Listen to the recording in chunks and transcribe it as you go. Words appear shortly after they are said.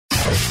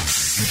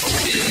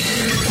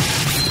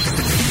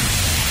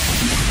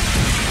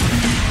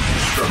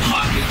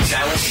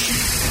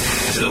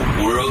the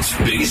world's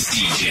biggest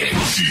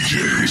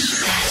DJs.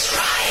 That's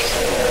right.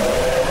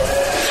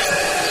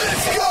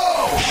 Let's go!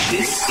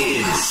 This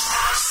is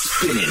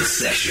Spinnin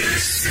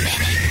Sessions.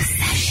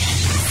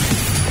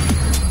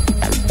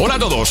 Hola a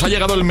todos, ha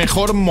llegado el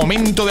mejor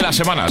momento de la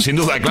semana, sin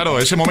duda, claro,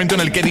 ese momento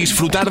en el que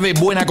disfrutar de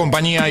buena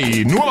compañía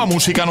y nueva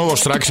música,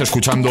 nuevos tracks,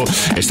 escuchando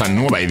esta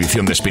nueva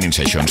edición de Spinnin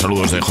Session.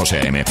 Saludos de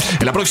José A.M.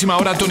 En la próxima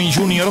hora, Tony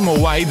Jr.,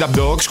 Mowai, Dub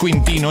Dogs,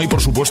 Quintino y por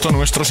supuesto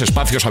nuestros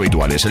espacios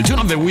habituales, el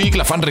Tune of the Week,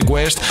 la Fan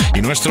Request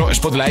y nuestro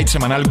Spotlight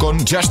semanal con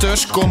Just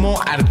Us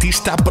como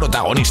artista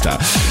protagonista.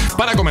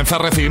 Para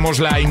comenzar recibimos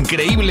la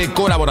increíble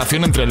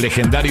colaboración entre el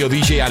legendario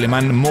DJ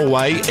alemán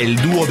Mowai, el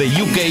dúo de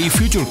UK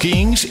Future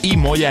Kings y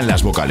Moya en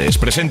las vocales.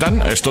 Presentan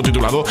esto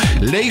titulado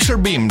Laser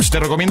Beams. Te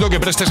recomiendo que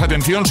prestes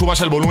atención,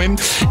 subas el volumen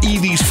y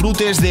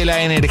disfrutes de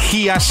la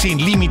energía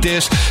sin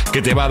límites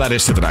que te va a dar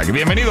este track.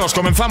 Bienvenidos,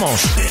 comenzamos.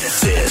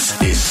 This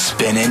is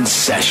Spinnin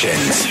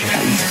Sessions.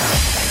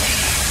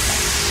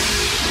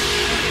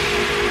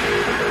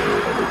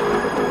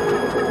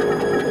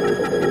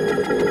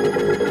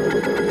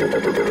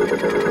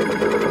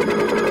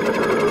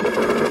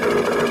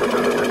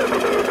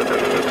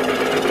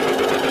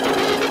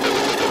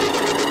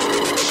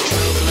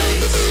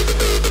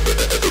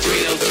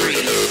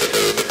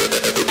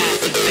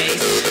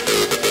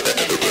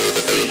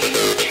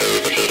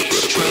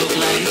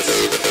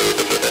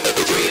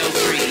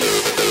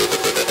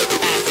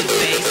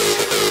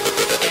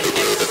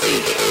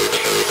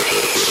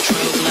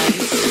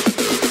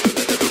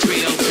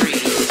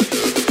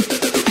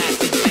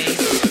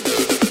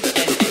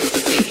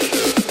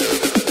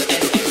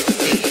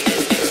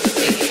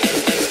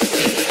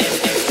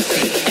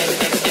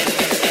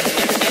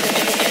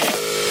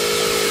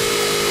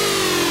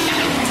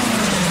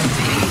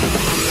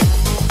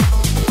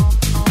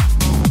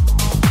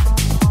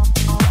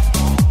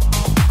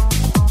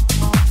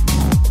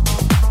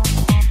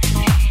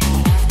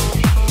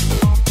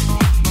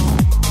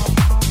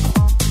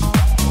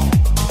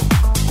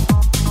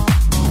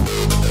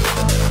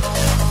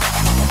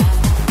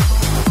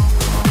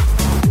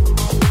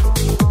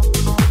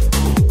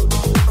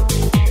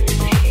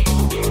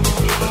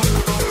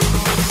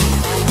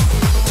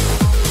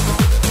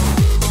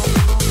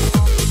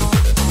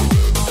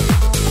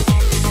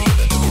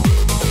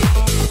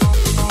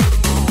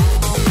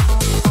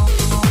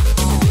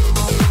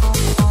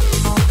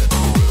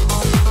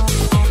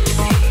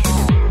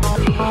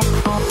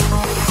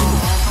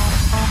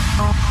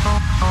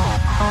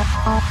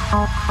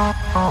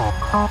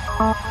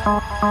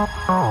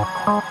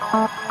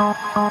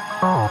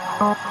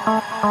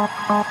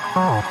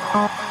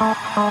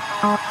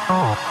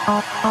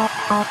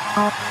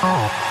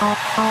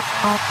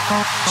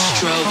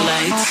 Strobe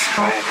lights,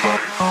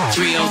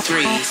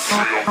 303s,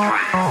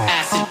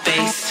 acid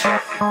bass,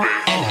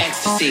 and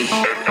ecstasy.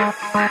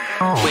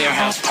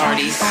 Warehouse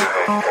parties,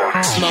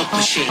 smoke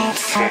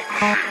machines,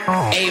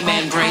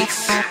 amen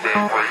breaks,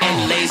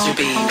 and laser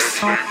beams.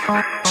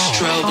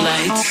 Strobe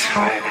lights,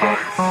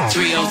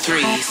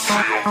 303s,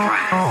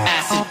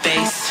 acid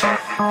bass,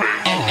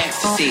 and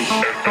ecstasy.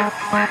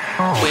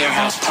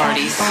 Warehouse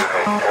parties,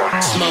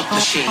 smoke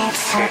machines,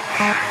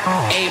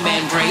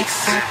 amen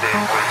breaks,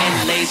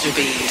 and laser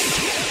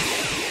beams.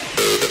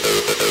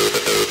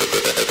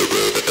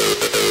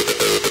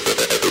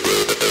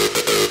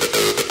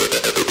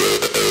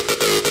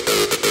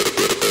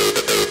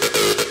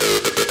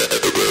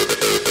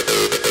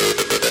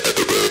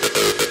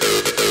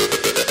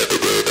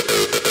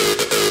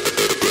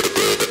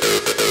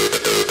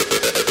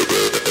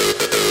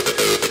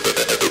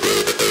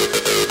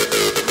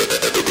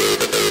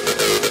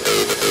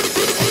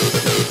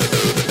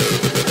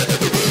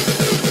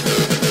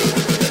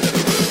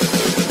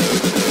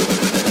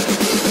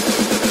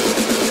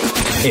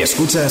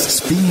 Escuchas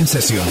Spinnin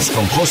Sessions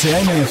con José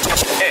A.M. en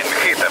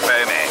Hit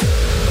FM.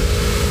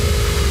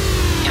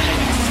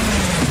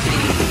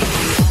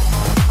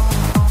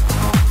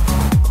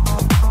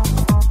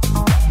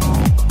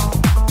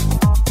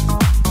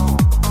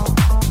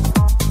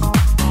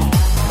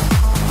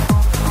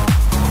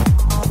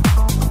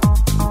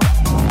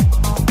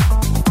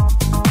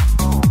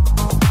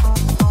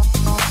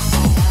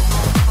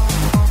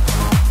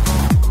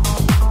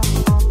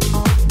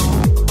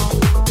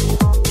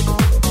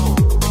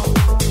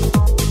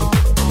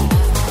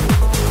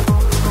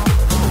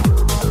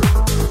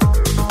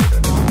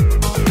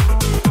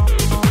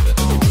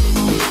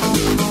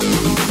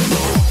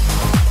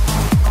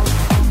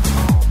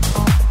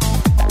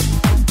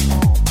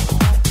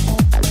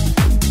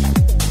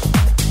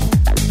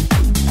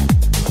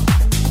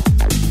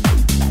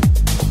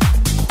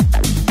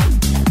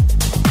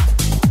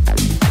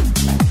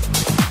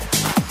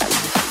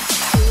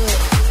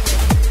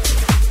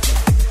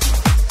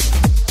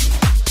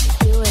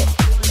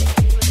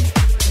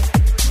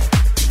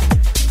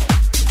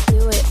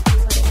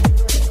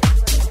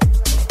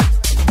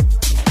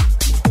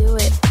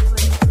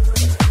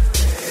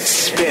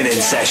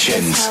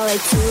 Sessions. That's how I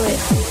do it.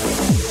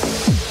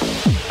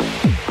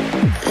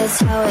 That's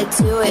how I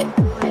do it.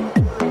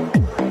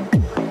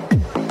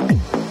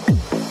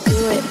 Do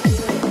it.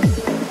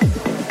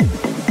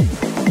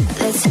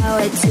 how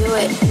I do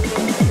it.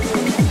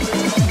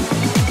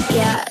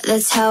 Yeah,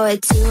 that's how I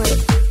do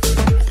it.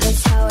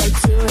 That's how I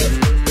do it.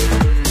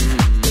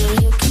 Yeah,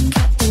 you can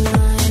cut the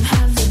line,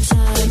 have the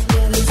time.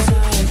 Yeah, that's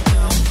how I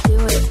do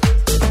it.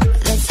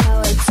 That's how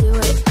I do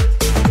it.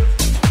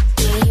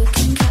 Yeah, you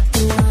can cut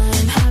the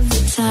line, have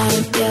the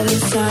time. Yeah,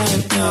 that's how I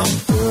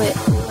do it.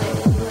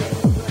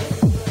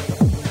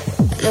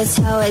 That's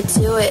how I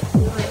do it.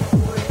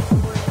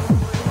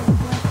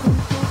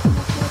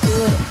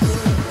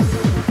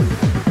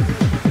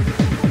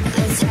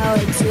 How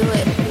I do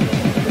it.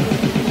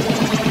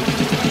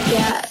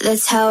 Yeah,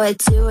 that's how I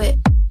do it.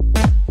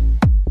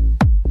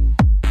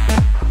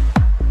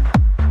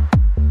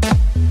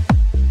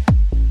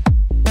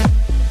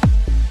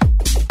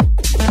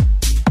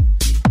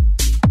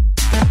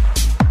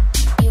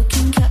 You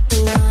can cut the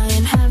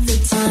line, have the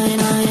time,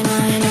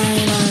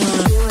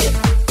 do it.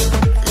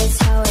 That's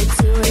how I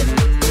do it.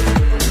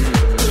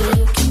 Yeah,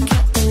 you can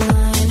cut the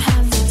line,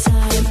 have the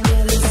time.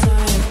 Yeah, that's how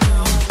I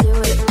do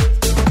it.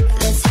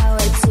 That's how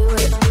I do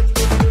it.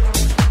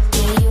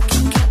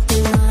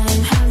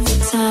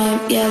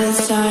 Yeah,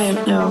 this time,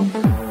 no.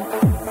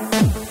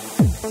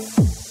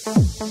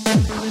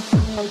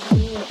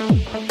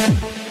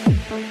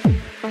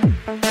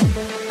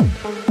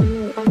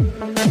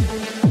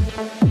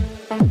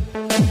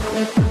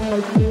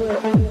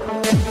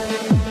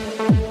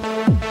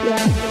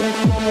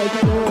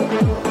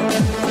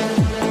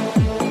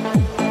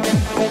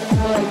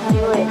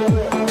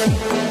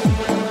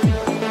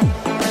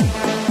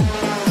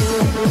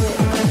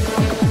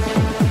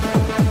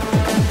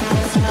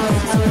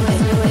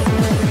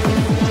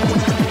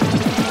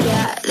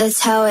 That's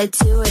how I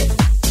do it.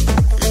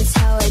 That's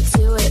how I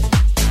do it.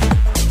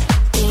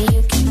 Yeah,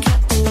 you can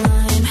cut the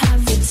line,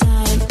 have the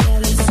time. Yeah,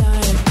 that's how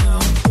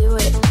I do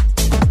it.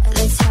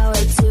 That's how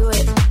I do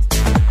it.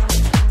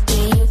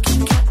 Yeah, you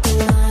can cut the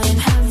line,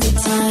 have the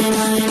time.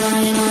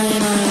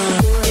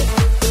 Do it.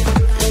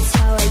 That's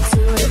how I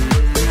do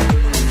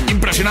it.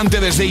 Impresionante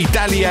desde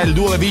Italia, el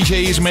dúo de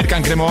DJs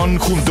Mercan Cremon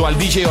junto al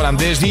DJ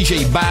holandés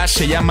DJ Bass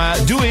se llama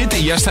Do It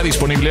y ya está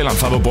disponible,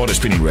 lanzado por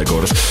Spinnin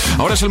Records.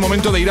 Ahora es el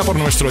momento de ir a por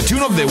nuestro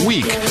Tune of the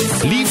Week,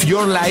 Live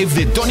Your Life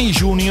de Tony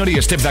Jr.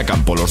 y Steph Da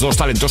Campo, los dos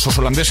talentosos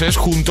holandeses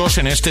juntos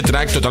en este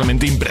track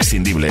totalmente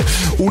imprescindible.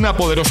 Una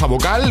poderosa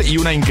vocal y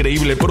una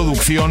increíble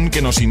producción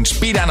que nos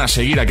inspiran a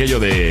seguir aquello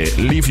de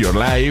Live Your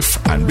Life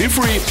and Be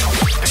Free.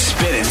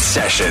 Spinnin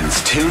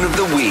Sessions Tune of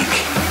the Week.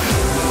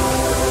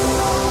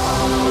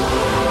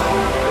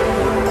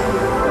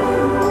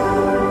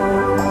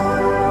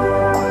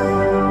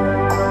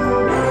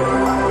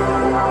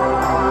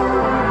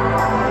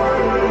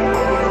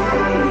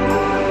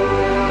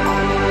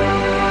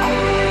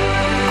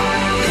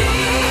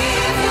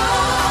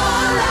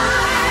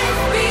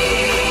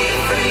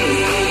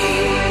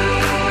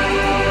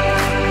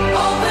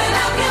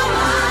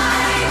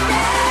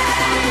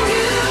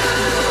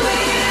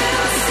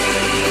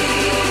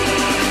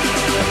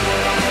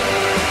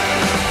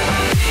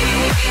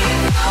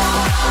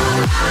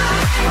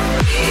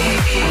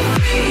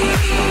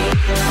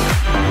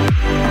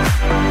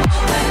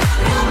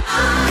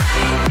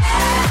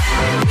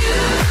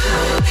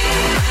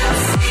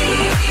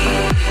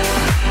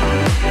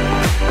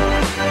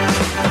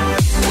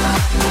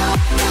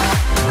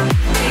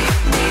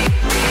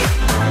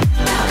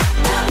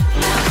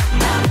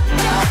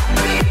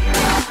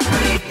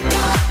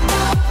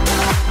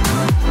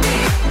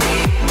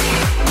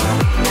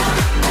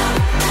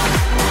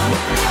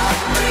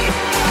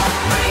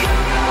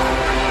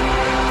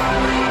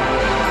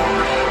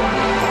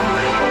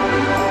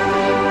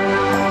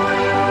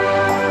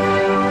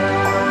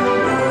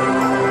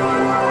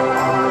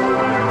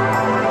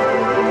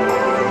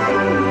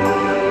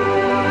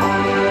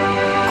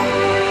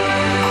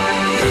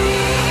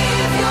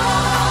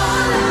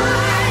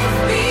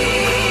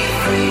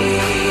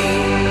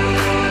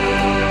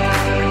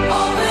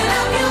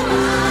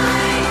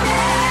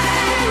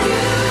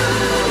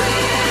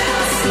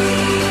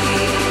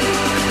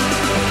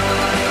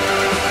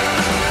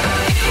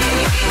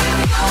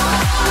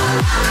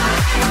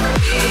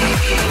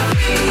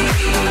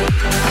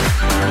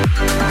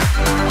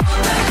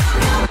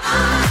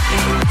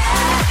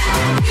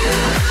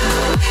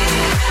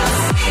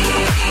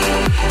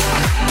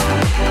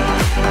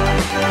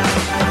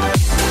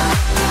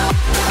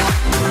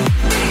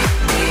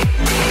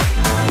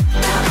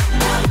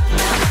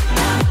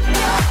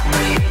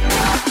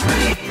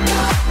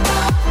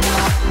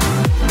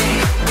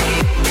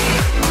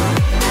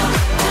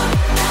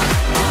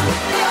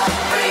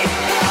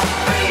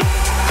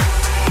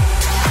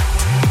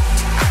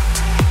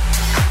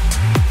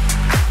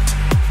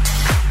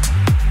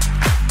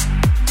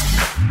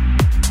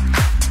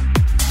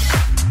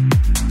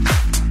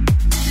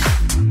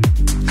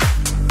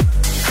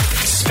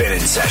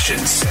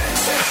 Sessions.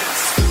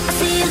 I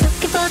see you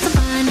looking for some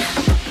fun.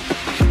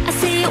 I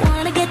see you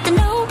wanna get to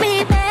know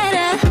me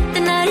better. The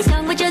night is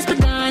young, we just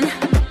begun.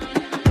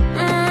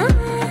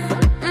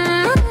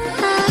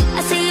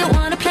 I see you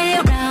wanna play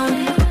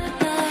around.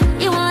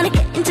 You wanna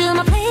get into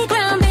my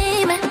playground,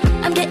 baby.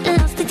 I'm getting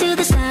lost into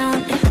the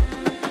sound.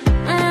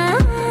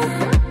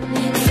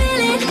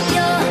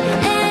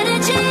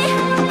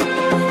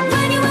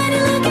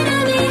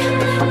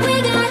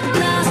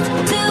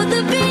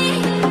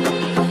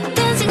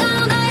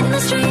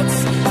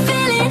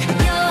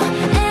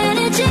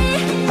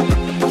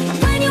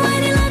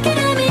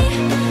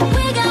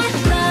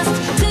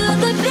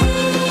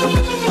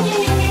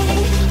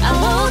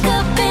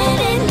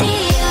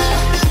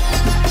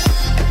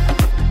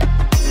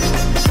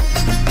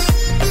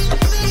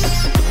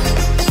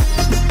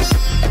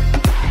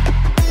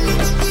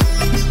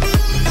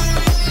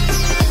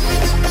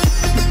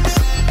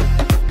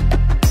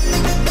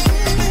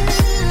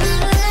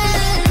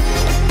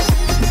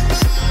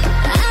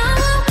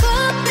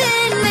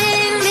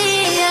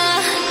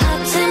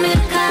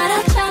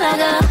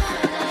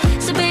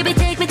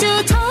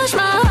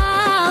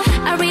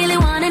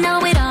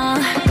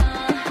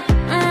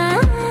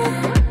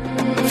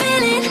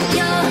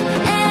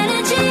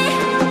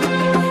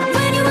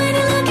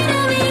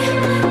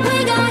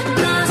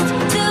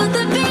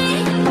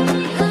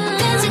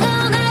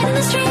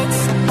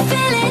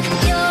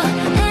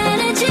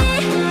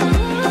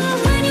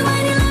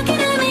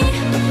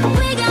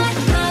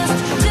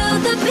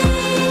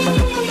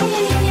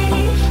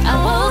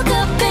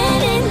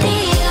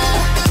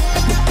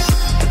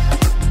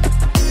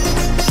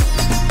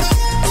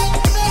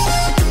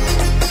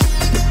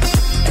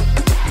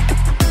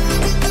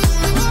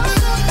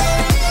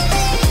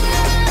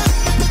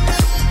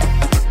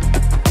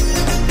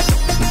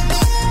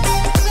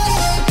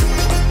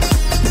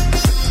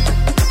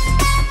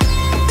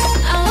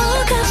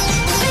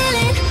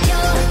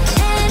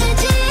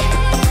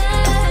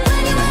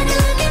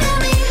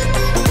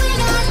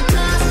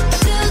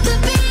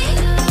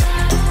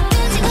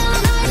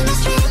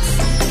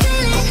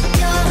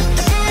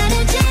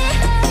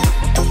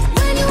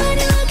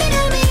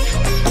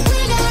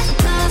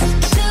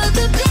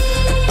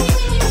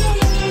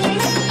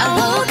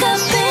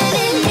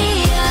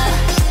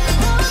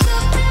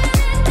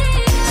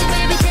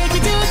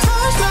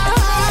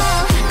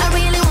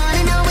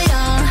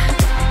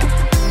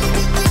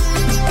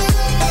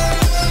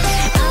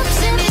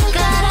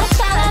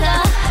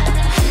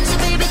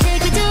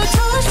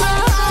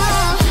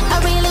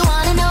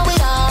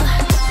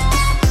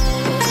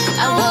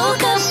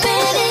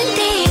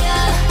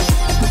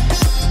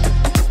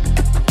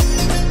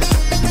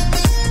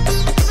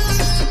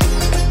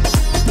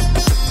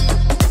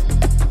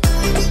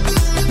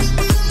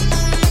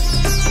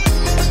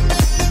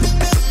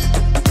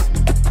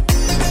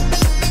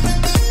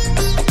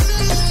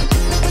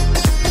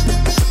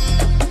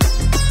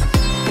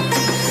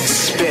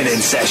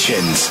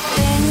 Sessions.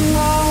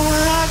 Tengo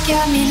aquí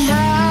a mi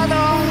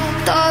lado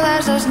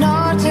todas las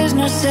noches,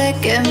 no sé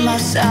qué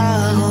más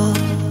hago.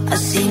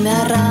 Así me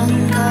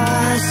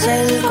arrancas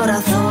el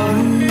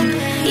corazón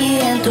y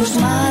en tus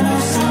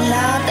manos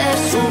late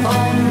su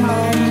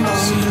bombón.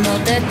 Si no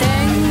te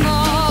tengo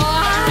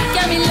aquí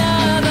a mi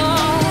lado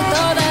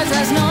todas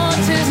las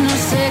noches, no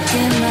sé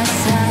qué más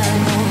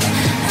hago.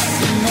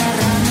 Así me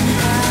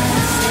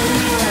arrancas el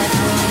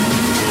corazón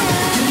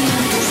y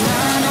en tus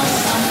manos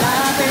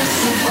late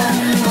su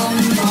bombón.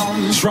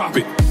 Drop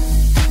it.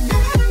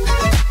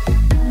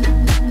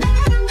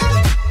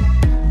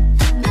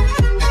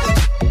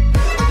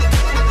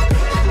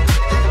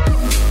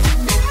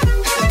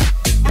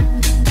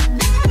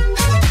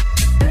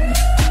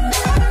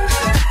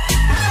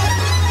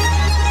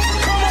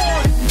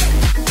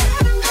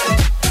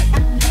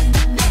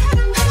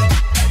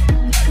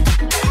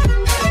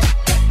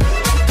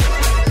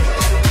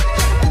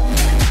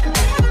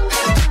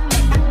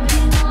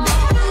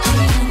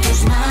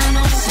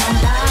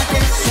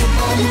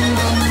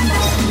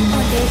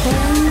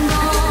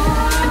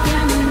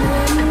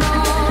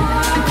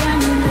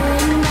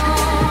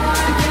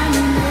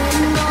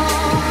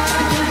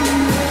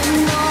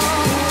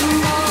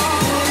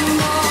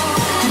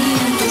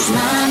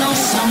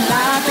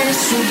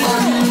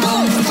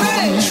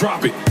 Drop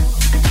it.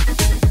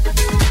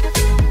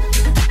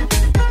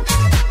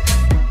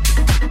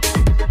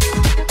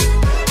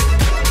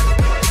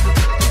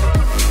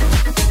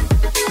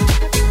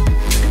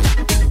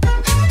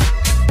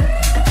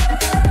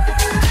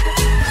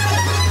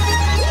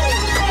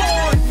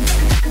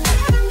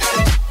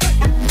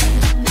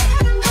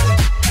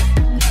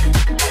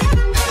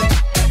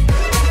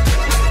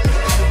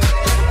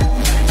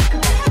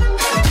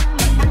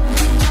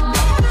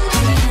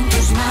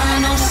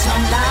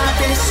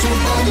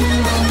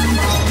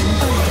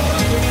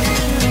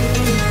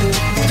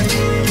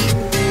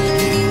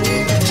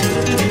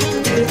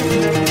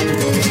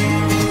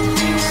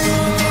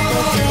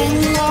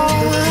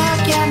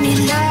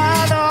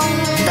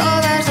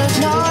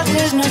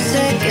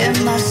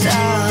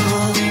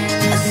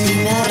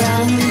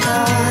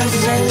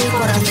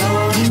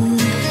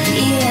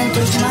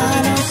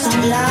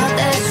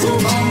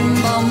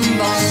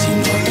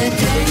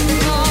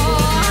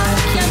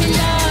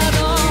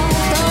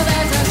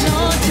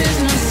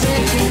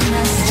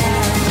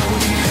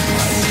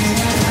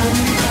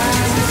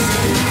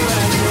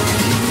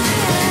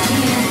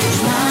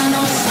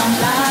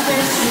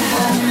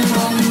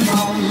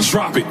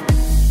 Drop it.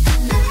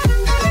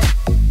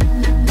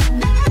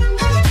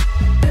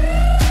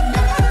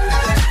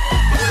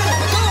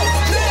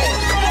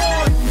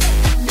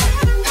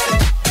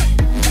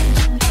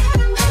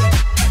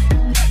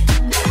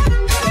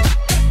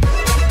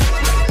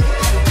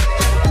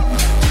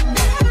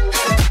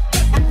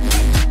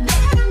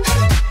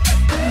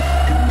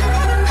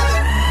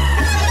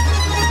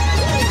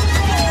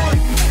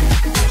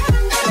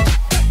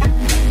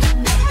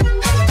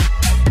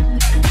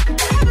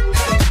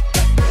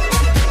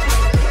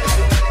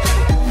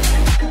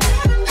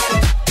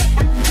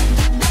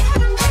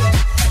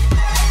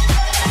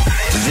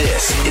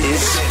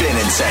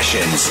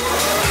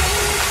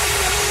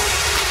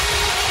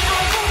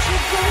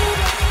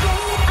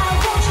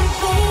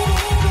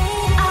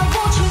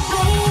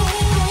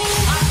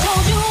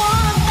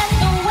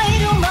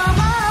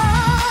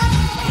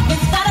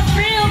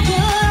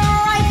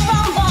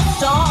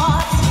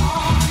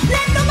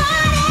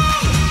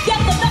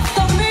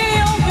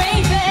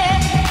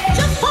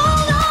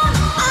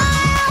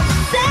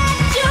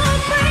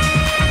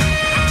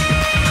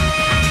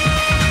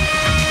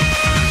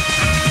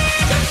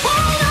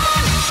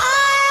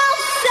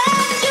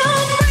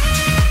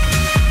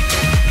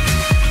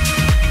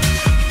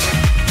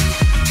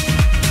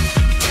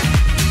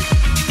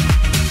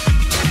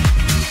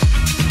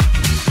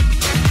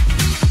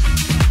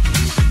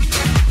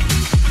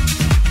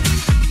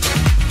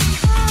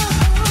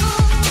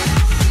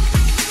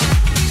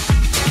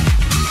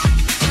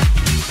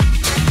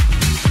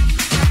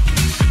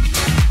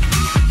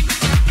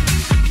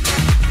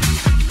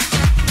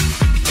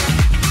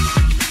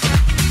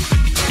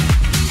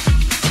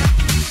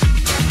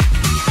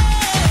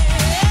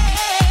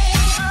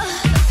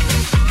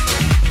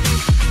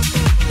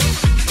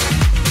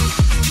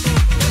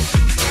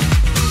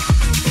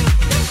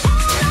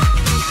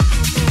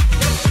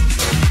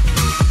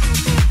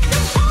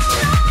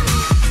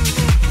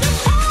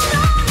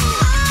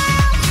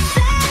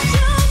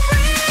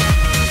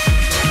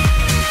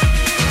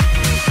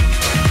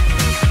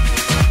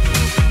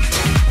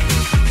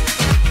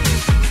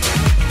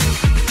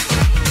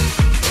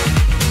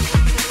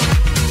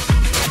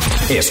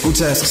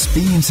 Escuchas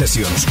Spinnin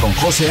Sessions con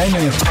José A.M.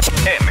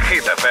 en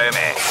Hit FM.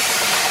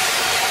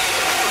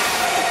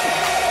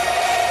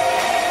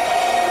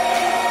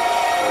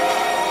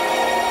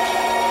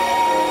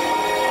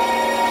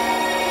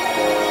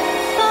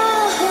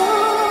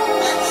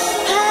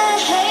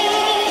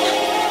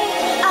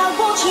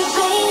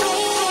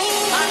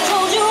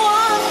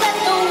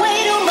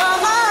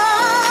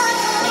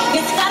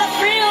 It's gotta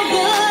feel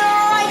good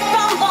right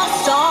from the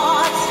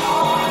start.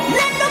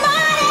 Let the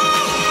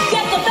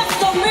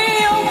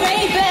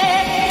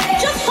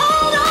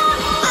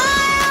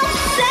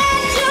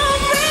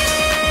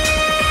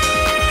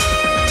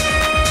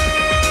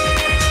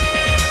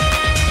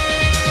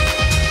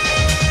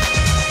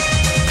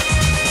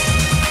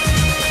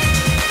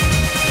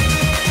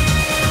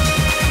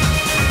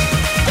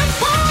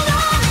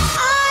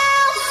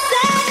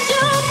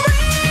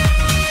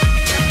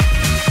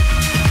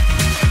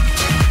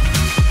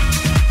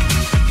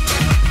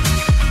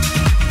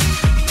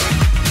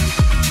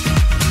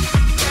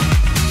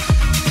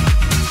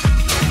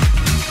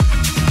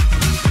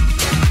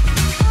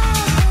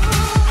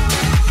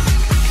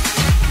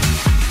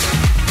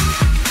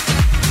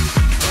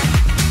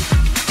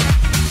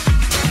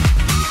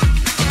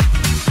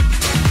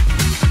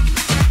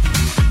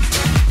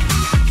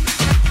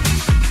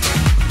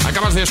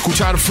Acabas de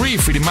escuchar Free,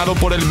 firmado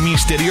por el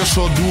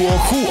misterioso dúo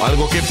Who,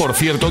 algo que, por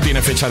cierto,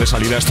 tiene fecha de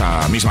salida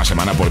esta misma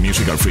semana por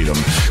Musical Freedom.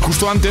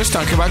 Justo antes,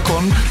 que va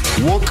con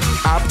Woke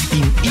Up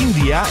in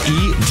India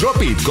y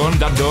Drop It con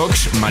That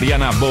Dogs,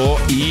 Mariana Bo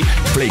y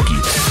Flaky.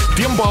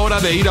 Tiempo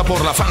ahora de ir a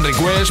por la fan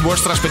request,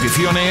 vuestras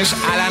peticiones.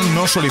 Alan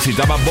nos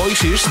solicitaba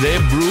Voices de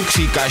Brooks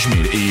y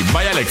Kashmir. Y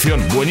vaya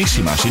elección,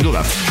 buenísima, sin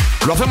duda.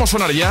 Lo hacemos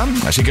sonar ya,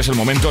 así que es el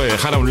momento de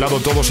dejar a un lado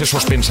todos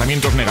esos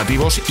pensamientos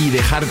negativos y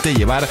dejarte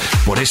llevar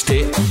por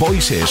este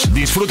Voices.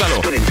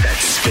 Disfrútalo.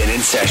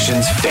 Spinnin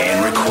Sessions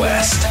fan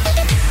request.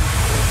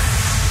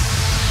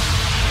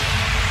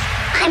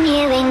 I'm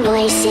hearing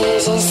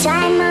voices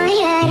inside my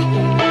head.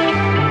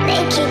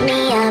 They keep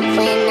me up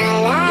when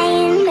I lie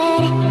in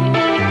bed.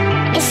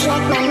 It's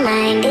like my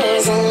mind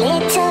is a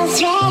little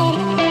thread,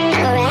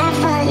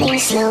 unraveling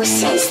slow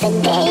since the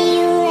day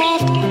you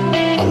left.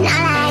 And all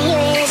I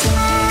hear is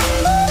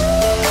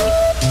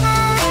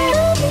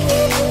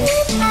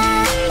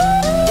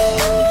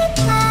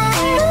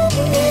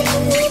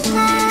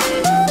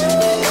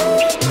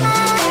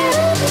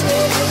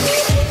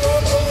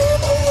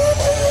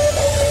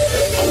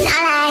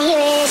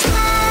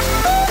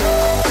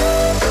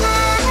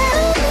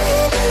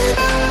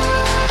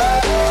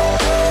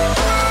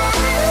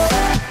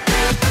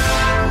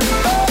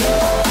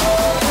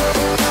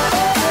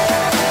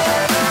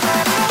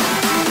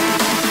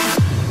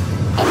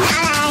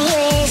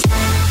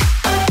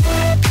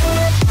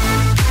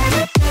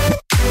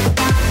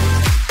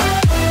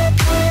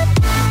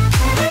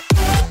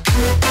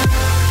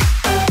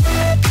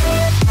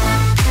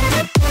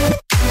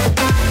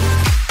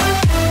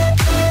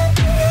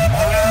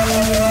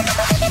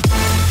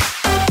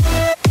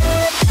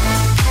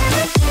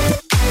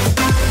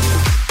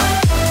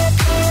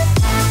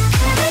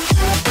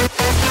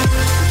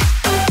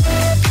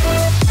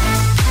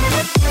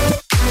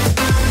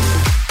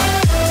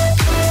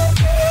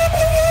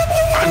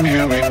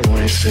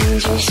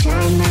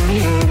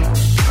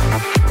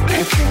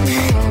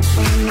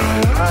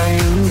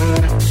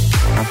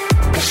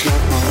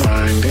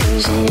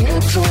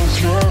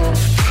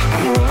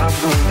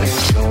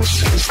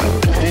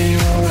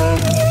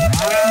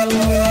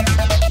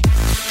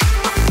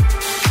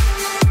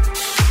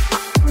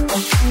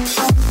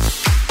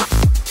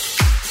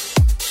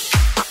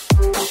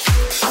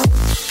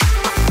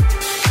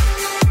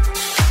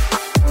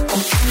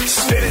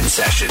Spinnin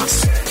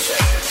Sessions.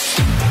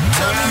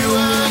 Tell me where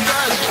I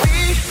gotta be.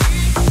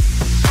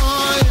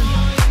 Oh, yeah.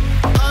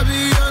 I'll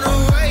be on the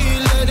way,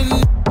 letting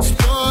it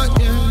start,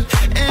 yeah.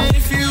 And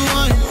if you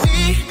want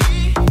me,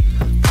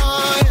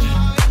 oh,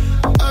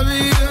 yeah. I'll be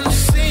on the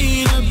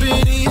scene up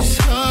in East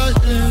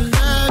Harlem.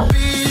 Bad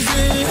bees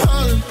in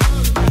Harlem.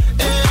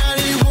 And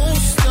they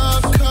won't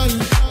stop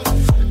calling.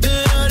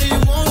 And they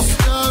won't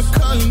stop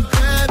calling.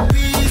 Bad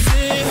bees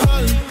in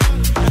Harlem.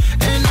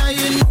 And now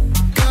you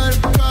got a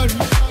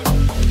problem.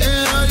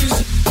 And I just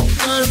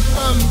got a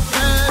problem.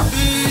 Bad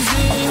bees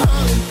in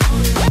Harlem.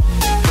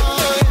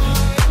 Oh, yeah.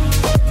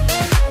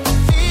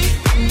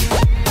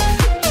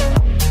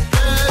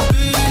 Bad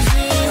bees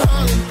in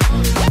Harlem.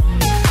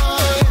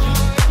 Oh, yeah.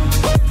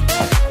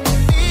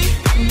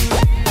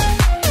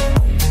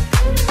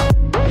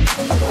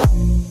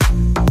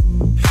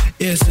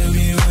 Yeah, tell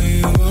me what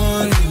you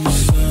want, give me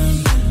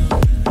something.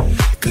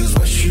 'Cause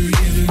what you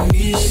giving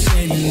me is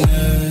ain't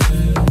enough.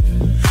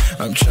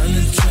 I'm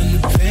tryna turn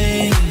the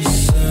pain into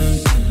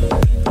something.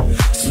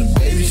 So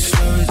baby,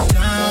 slow it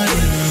down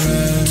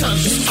and run.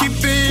 Just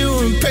keeping you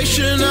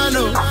impatient, I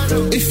know.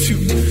 If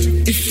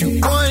you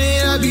want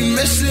it, I'll be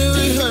messing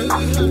with her.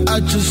 I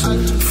just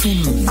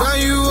fool around,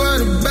 you are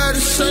the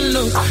baddest I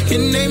know.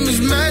 Your name is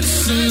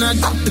Madison, I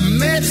got the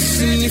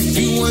medicine. If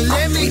you want,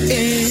 let me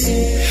in.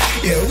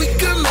 Yeah, we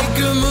could make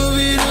a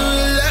movie to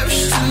relax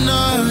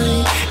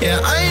tonight. Yeah,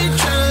 I ain't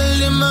tryna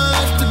live my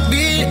life to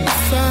be in the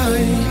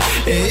fight.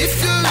 Yeah, if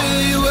you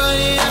really want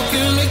it, I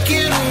can make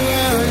it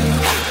alright.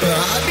 But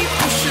I'll be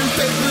pushing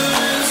paper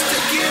and it's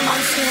taking my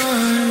time.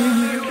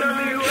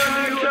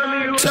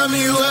 Tell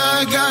me where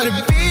I gotta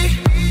be.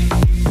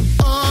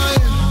 Oh,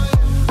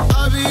 yeah.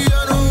 I'll be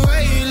on the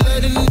way,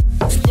 letting it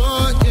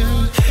start,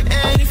 yeah.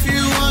 And if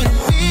you want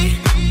me,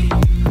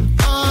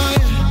 oh,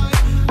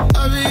 yeah.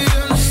 I'll be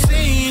on the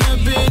scene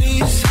up in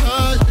East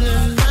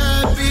Harlem.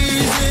 Bad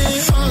bees in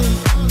Harlem.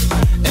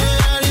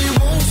 And they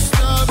won't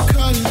stop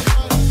calling.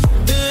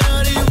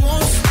 And they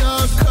won't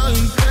stop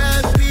calling.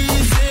 Bad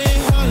bees in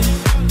Harlem.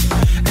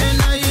 And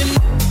now you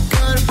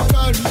got a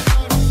problem.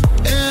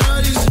 And I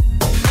just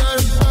got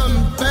a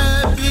problem.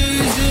 Bad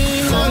bees in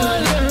Harlem.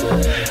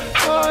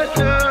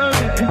 Harlem,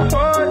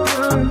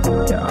 Harlem.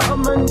 Yeah,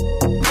 I'm a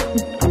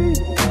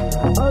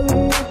all the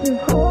up in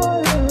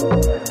Harlem.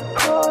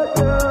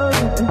 Harlem,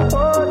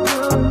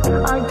 Harlem.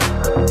 I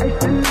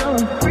still know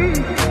I'm free.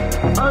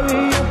 All the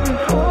up in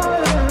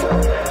Harlem.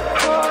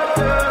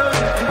 Harlem,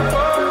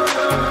 Harlem.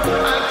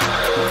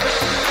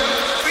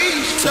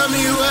 Tell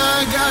me where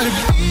I gotta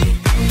be. Tell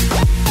me where I gotta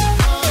be.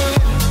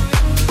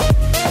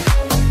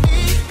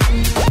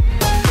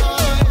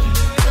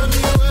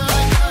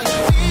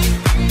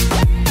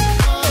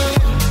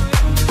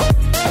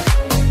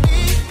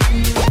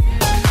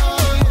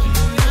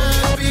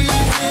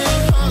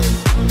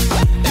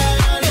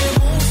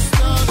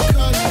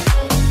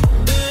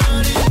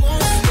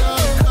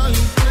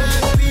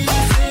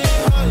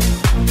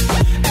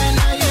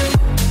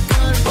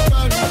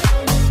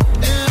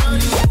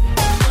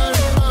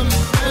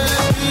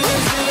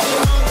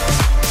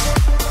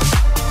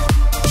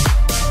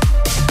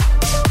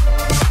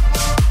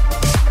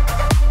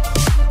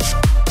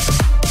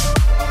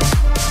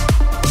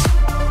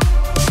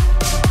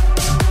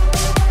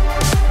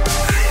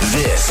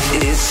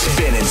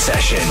 Spinnin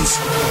Sessions.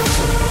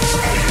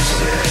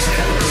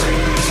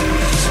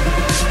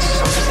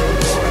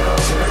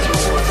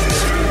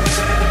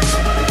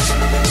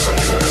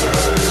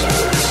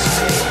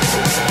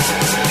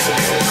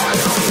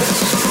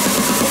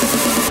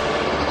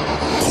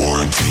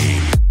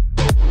 Quarantine.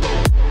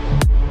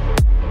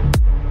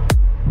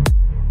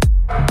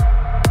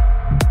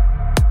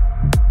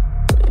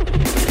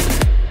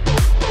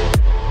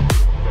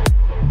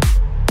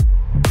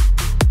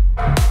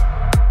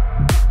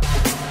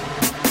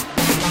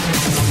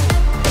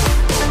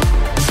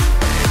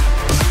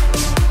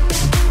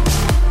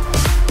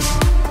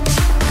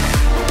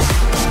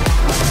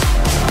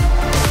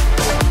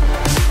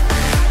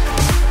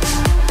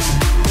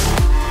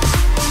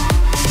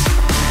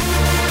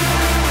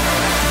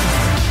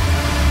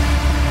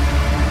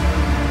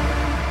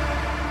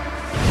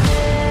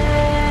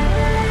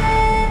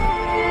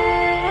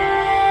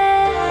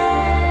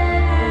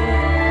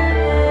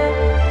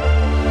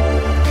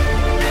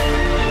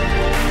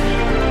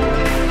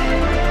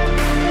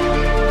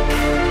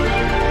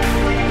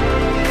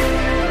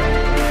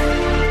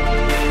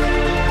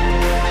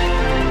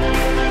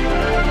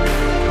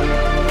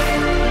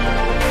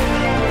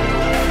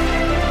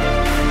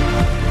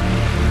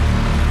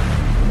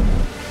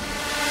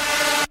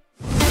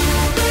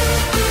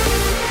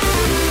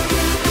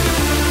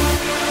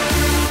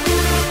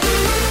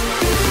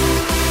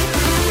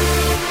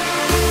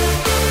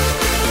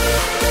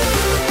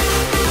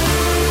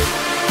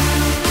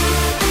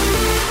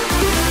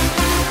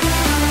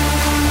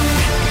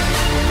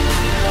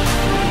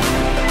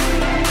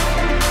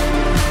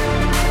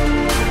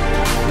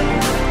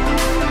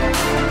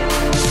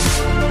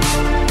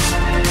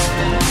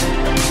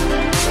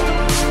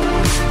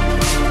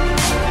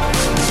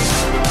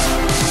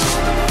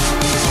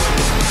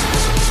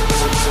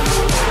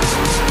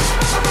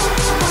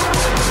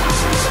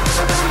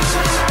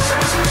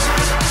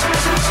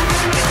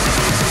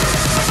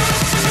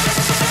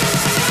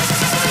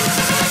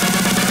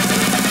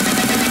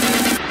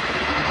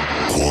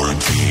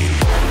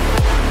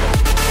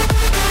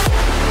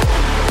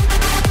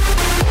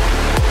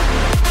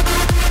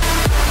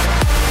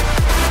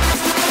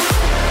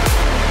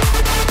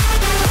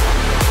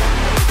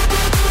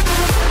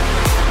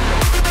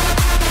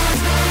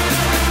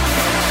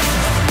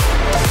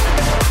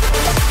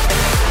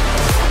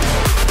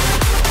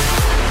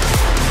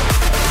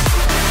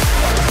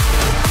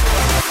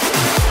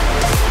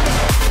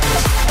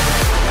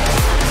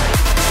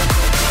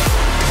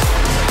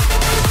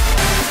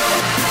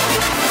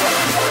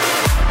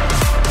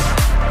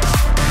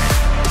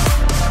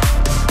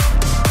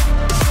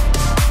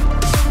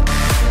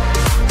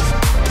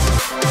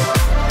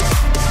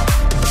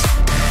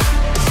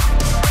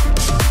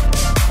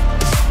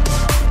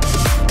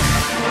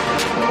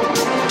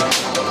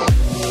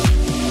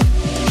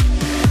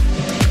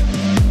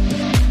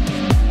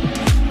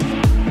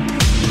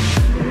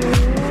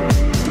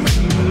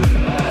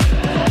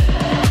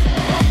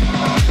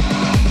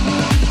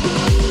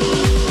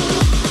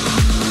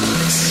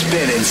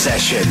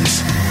 Sessions.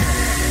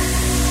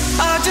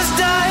 I just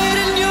died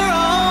in your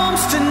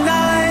arms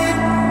tonight.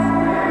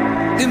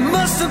 It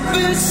must have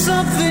been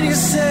something you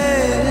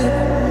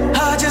said.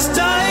 I just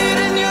died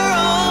in your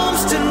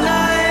arms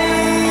tonight.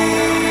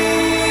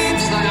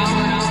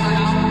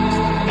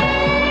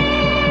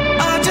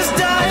 I just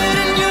died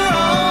in your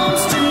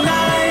arms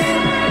tonight.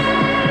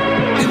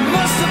 It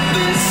must have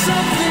been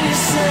something you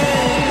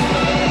said.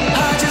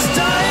 I just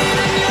died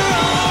in your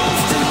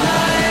arms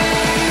tonight.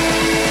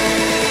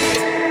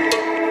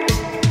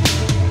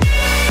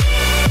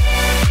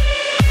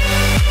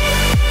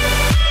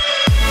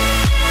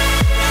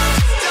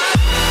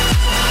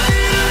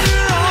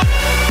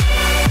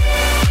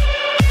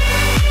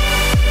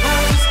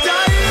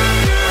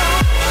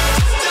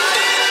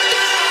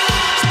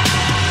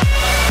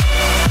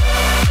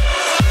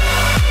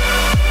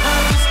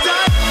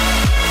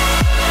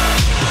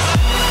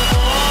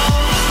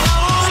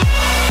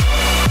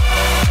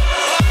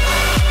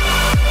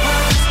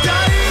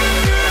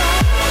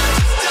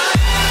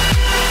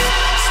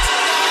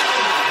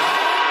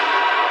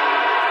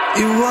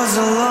 It was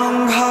a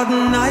long, hard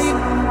night.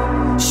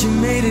 She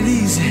made it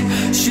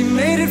easy, she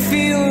made it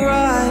feel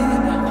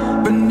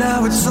right. But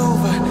now it's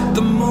over,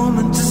 the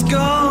moment is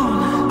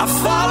gone. I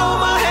follow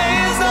my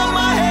hands on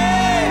my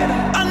head.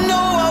 I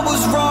know I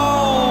was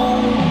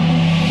wrong.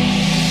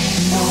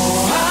 No,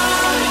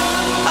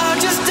 I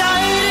just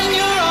died in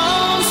your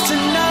arms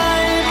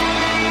tonight.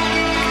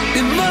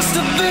 It must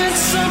have been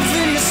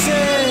something you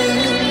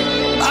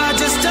said. I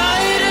just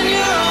died in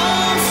your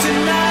arms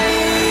tonight.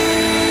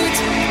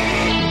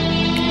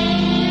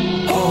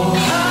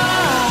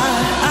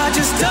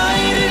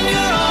 Died in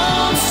your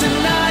arms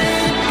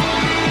tonight.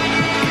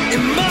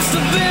 It must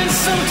have been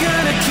some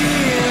kind of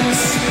kiss.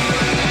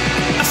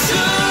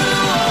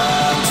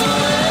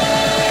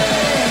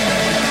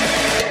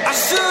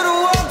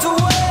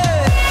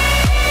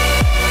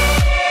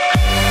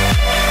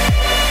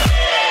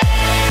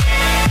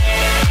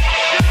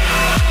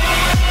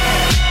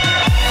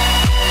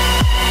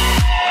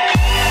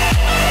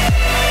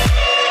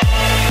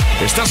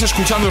 Estás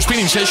escuchando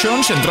Spinnin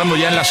Sessions, entrando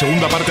ya en la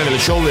segunda parte del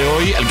show de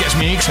hoy, el Guest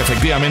Mix,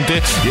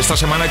 efectivamente, y esta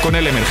semana con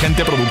el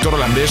emergente productor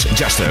holandés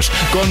Justus.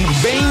 Con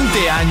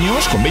 20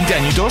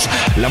 añitos,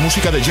 la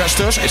música de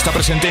Justus está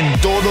presente en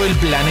todo el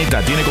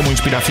planeta. Tiene como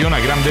inspiración a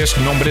grandes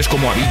nombres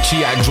como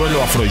Avicii, Axwell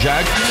o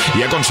Afrojack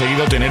y ha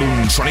conseguido tener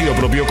un sonido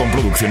propio con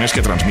producciones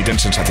que transmiten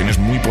sensaciones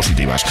muy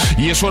positivas.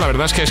 Y eso la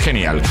verdad es que es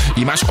genial,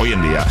 y más hoy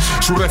en día.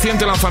 Su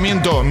reciente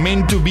lanzamiento,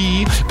 Meant to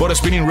Be, por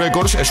Spinnin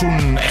Records, es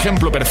un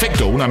ejemplo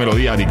perfecto, una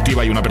melodía adictiva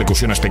y una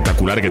percusión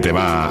espectacular que te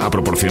va a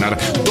proporcionar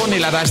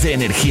toneladas de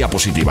energía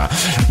positiva.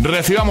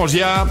 Recibamos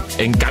ya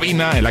en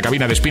la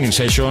cabina de Spinnin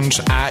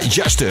Sessions a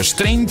Justus,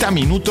 30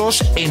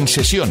 minutos en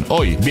sesión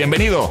hoy.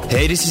 Bienvenido.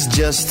 Hey, this is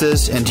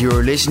Justus and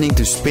you're listening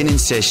to Spinnin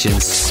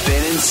Sessions.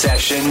 Spinnin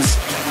Sessions,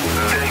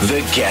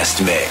 the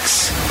guest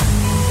mix.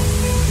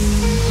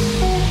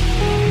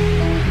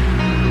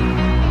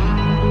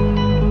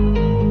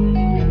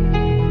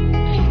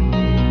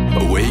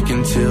 Awake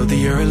until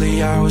the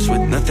early hours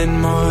with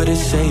nothing more to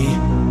say.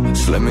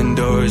 Slamming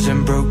doors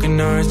and broken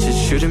hearts, it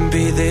shouldn't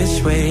be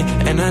this way.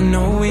 And I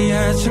know we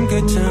had some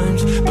good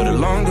times, but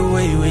along the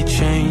way we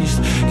changed.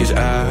 'Cause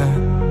I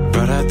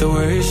brought out the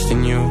worst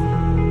in you,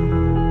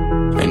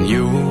 and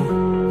you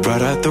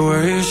brought out the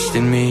worst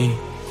in me.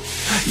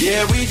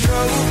 Yeah, we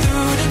drove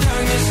through the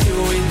darkness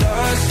till we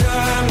lost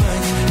our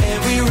minds, and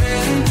we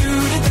ran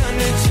through the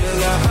thunder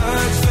till our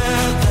hearts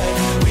felt like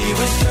we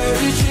were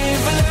searching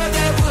for love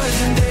that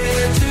wasn't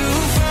there to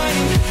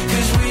find.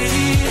 'Cause we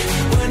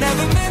were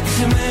never meant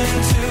to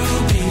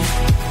be.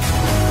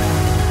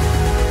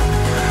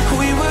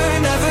 We were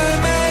never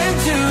meant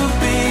to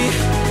be.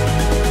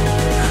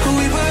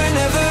 We were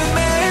never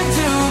meant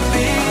to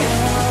be.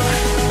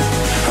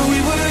 We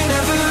were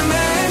never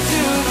meant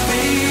to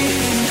be.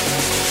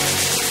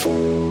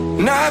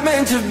 Not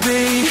meant to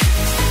be.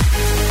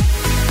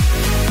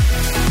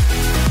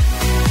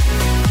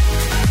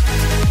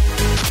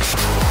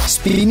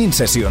 Spinnin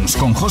Sessions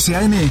con José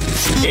A.M.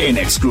 en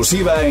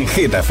exclusiva en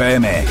Hit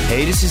FM.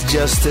 Hey, this is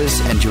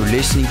Justus and you're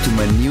listening to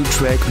my new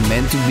track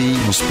Meant to Be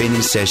on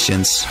Spinnin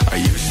Sessions. I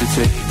used to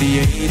take the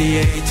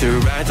 88 to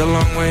ride the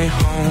long way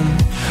home.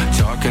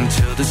 Talk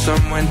until the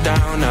sun went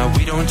down, now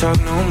we don't talk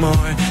no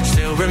more.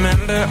 Still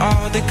remember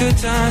all the good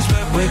times,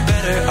 but we're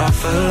better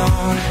off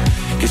alone.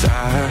 'Cause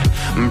I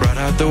brought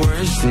out the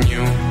worst in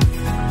you,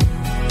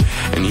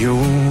 and you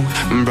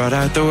brought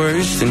out the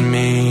worst in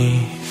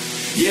me.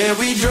 Yeah,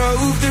 we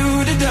drove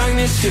through the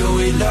darkness till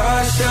we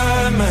lost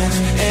our minds,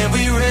 and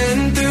we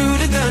ran through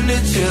the thunder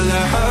till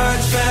our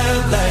hearts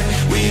felt like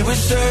we were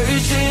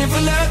searching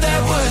for love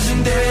that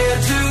wasn't there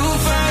to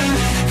find.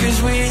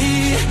 'Cause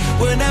we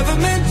were never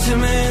meant to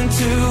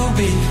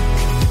be.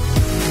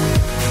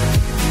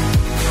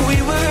 We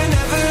were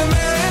never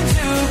meant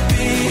to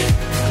be.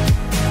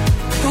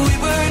 We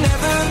were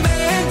never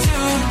meant to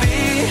be.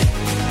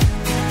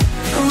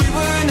 We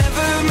were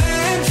never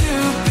meant to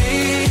be.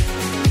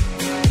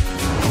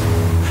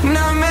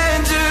 Not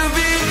meant to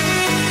be.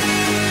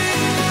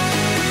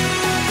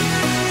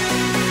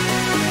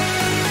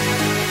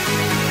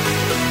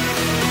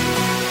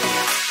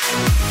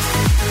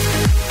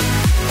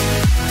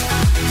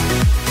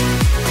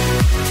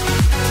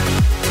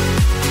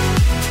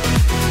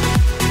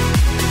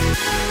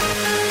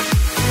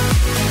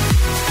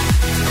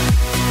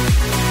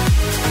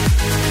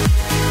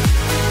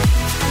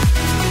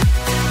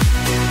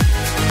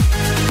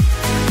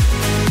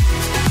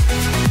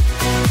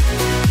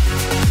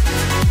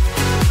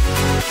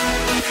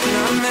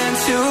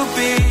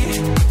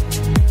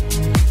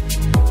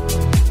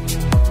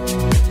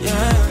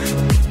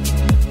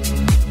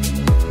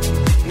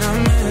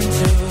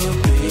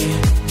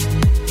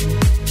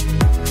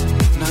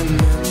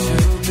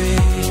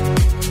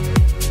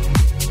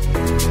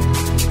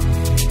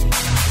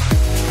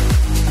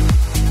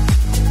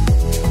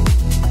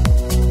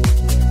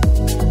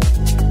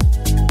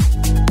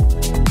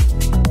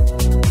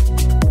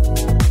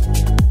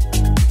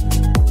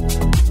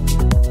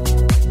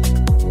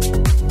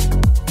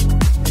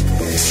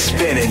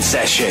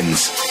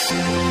 Sessions.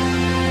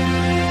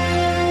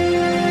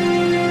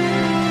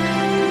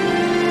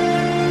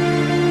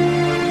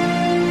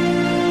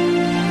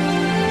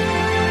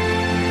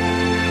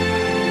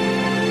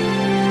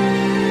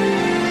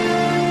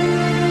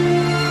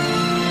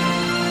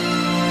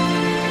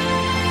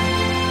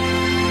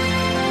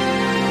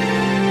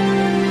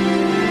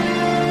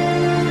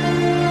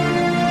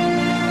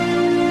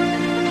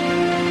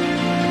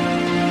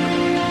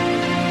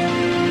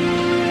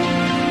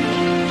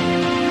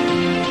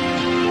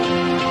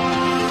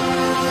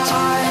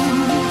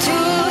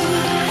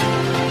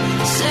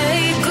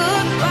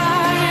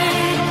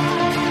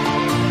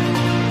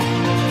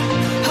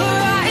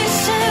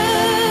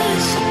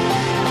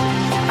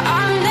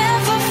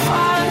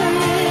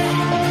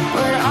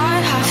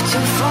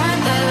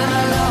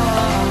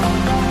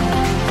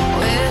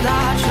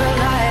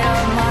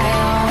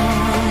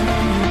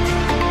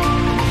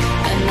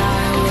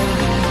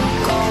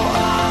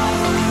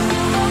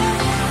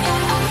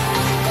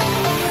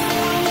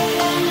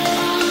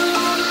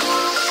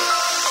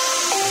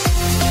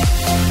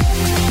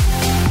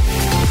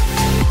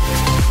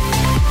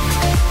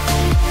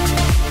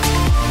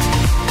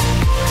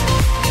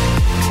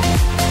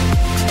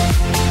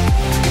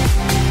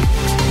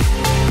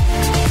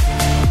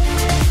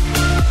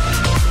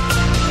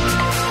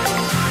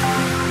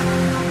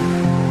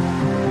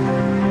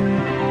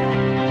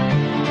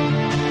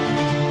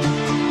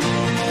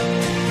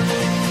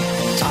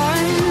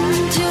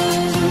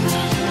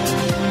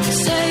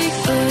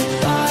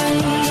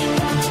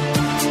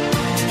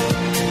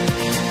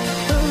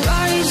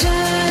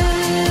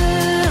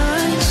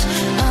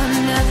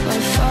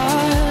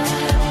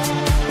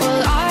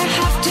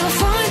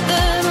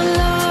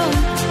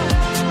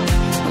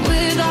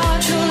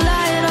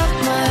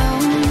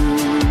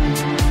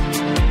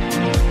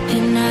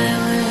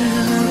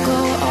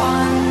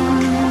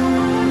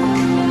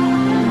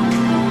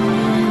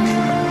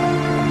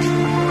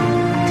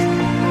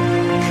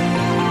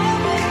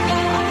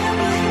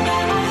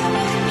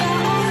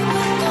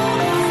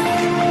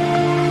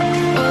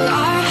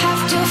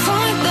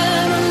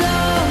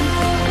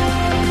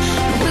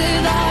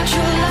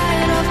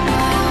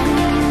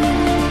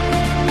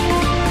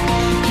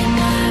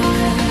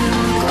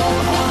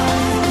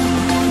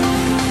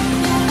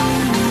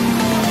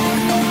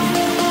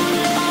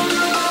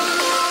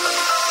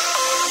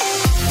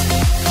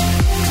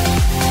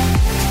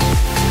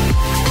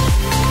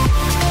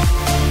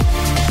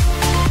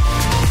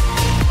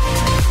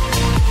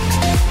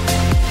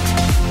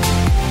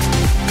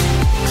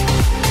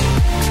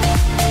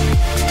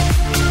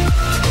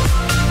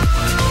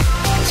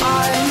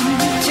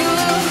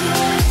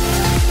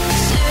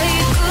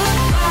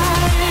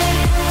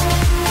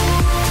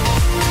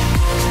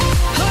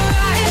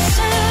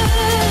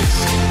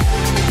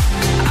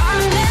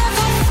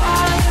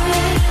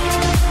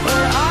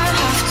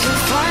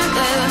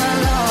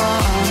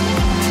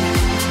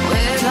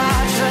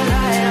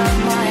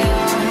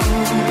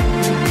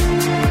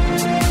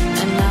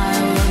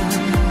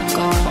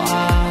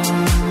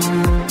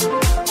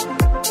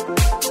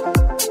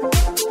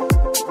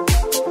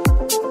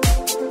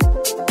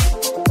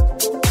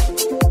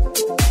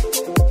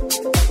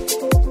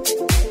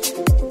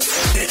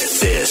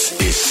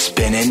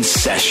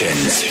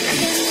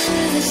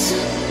 Sessions.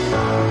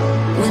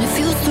 When it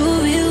feels too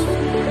real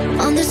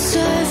on the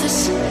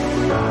surface,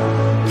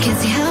 can't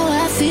see how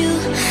I feel,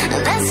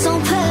 and that's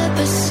on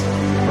purpose,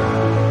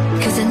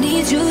 'cause I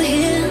need you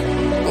here.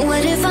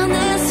 What if I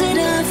mess it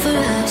up for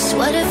us?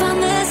 What if I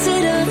mess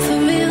it up for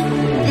real?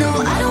 No,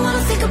 I don't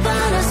wanna think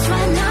about us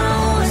right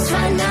now, us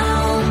right now.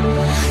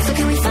 So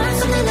can we find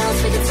something else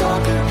we can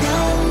talk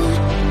about?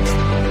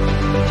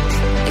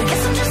 I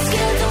guess I'm just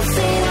scared, don't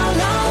say it out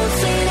loud,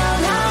 say it out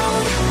loud.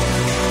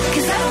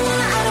 'Cause I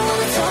don't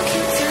wanna talk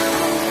you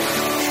down.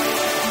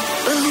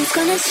 But who's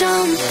gonna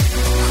jump?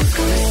 Who's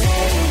gonna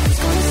say it? Who's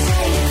gonna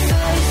say it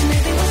first?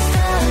 Maybe we're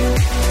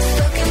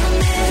stuck in the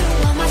middle.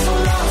 Why am I so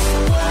lost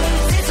for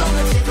words? It's on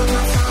the tip of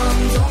my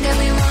tongue. Don't get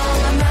me wrong,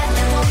 I'm right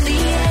there on the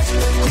edge.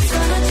 Who's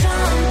gonna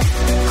jump?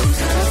 Who's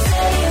gonna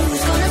say it?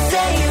 Who's gonna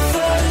say it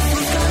first?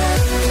 Who's gonna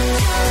jump?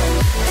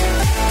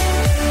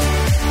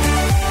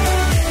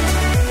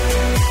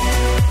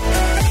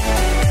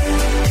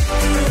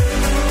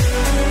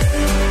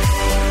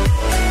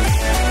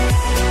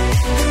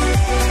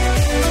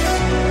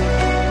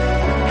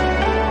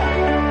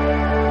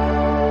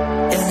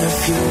 In the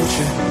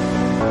future,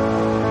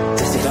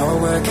 does it all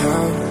work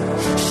out?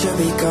 Should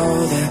we go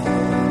there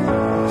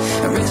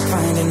and risk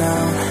finding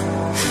out?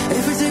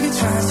 If we take a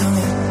chance, tell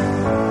me,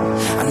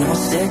 I know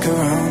I'll stick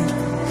around.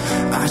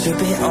 I should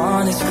be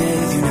honest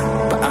with you now,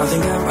 but I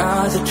think I'd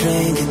rather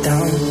drink it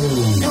down.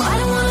 No, I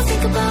don't wanna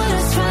think about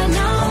us right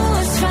now,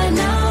 us right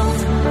now.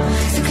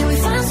 So can we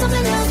find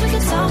something else we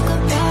can talk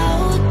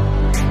about?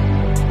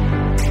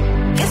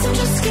 Guess I'm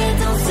just scared,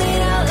 don't say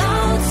it out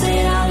loud, say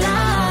it out loud.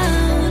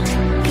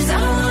 'Cause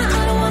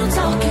I don't wanna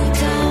talk you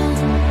down.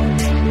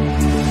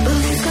 But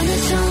who's gonna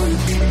jump?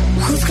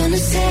 Who's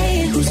gonna say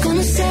it? Who's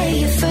gonna say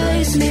it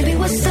first? Maybe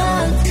we're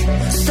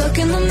stuck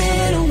in the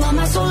middle. Why am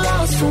I so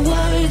lost for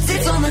words?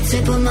 It's on the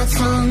tip of my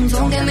tongue.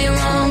 Don't get me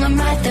wrong, I'm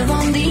right there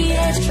on the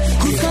edge.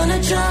 Who's gonna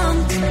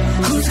jump?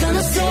 Who's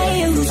gonna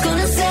say it? Who's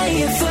gonna say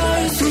it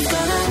first? Who's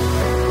gonna...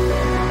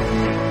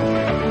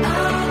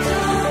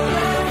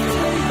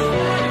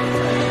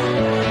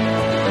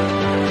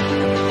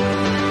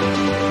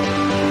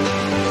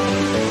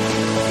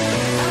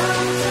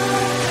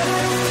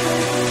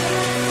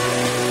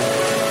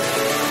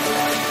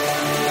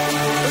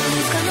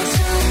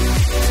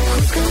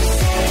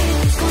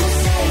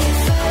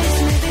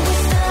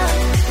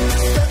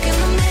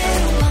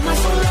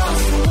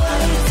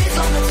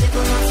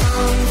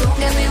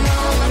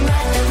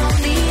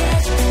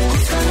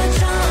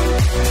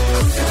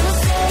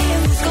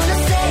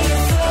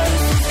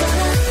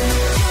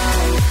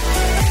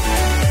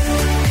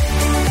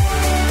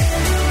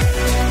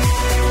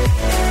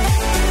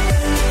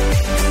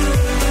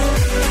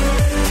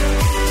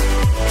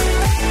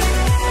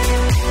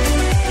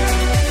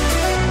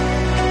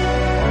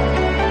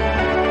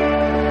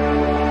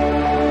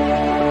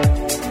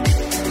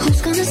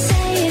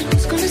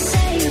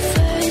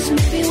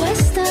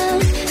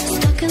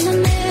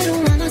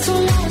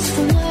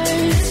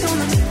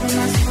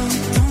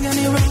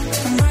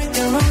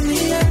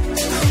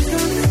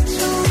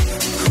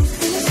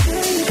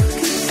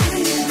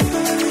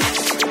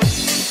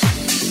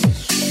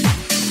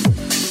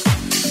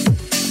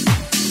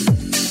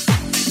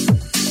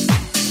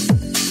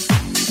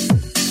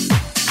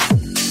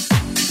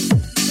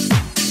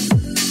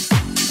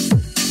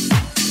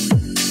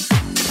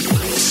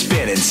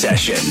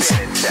 Sessions.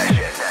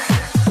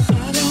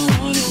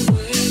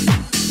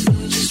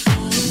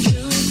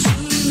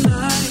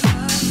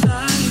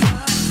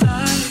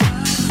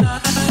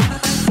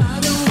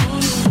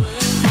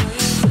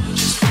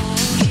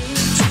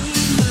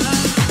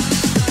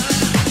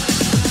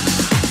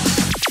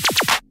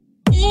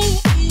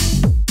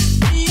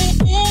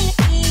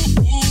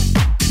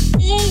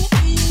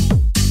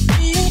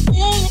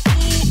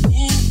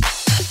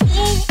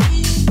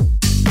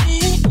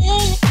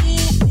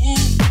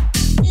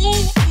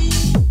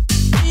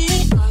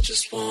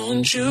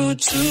 You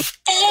to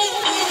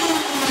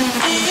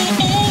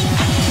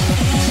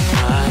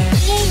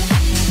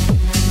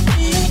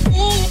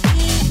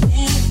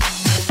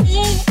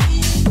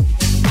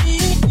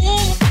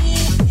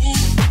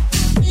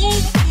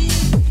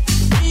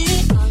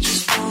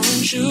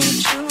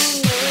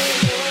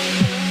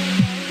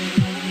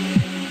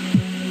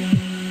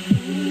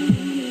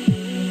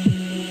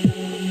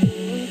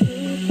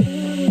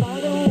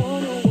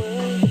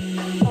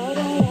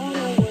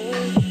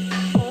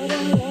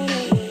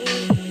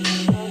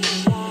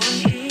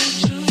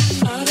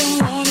I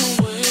don't wanna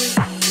wait.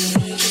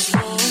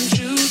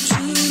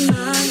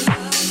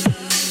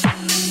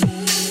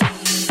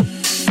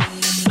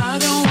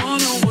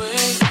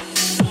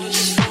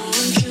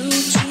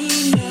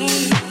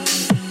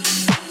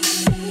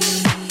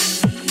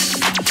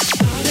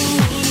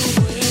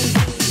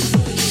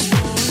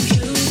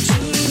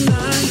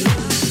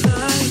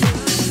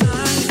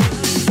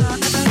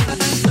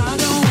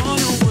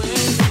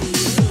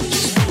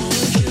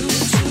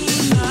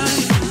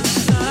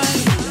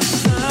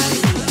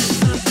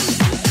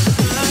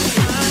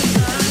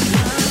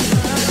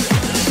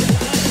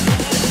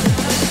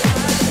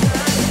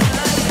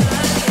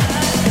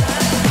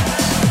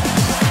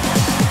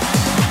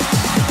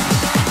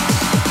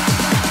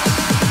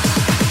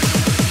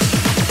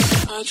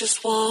 I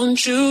just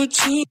want you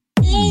to.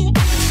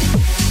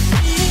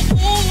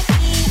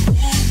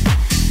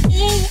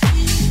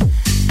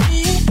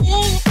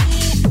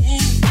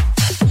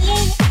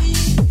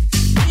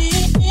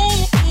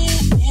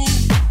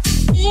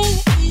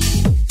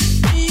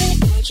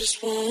 I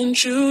just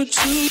want you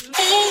to.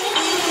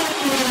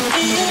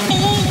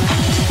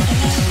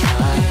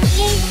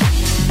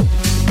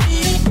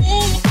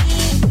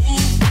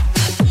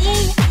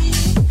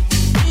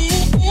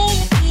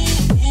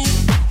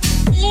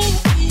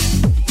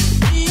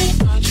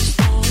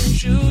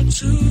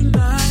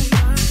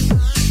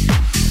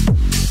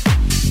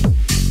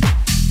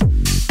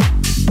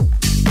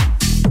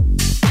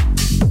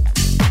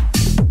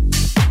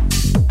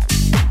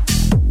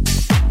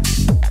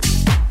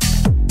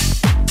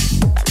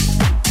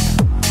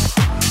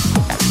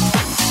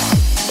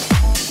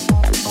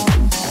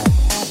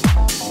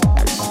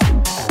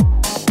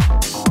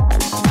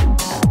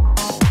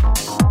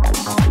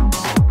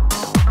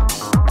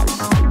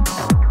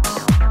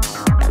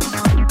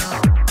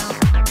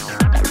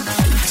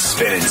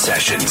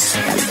 Sessions.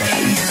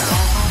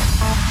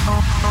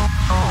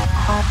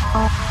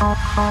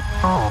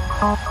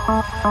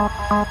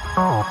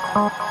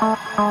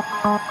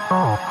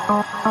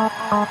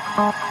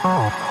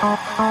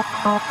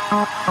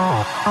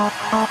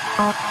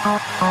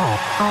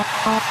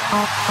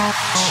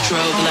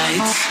 Strobe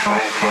lights,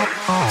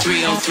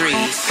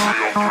 303s,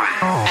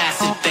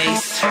 acid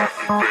bass,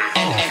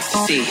 and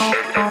ecstasy.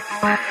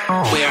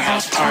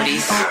 Warehouse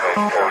parties,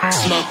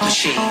 smoke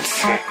machines,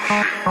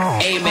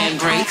 amen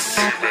breaks,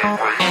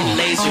 and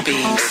laser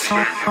beams.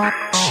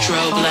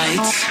 Strobe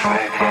lights,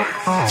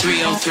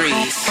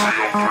 303s,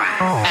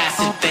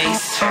 acid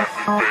bass,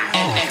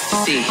 and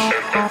ecstasy.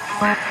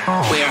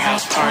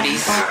 Warehouse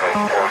parties,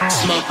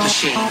 smoke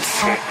machines,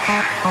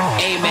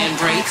 amen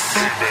breaks,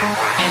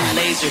 and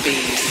laser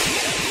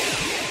beams.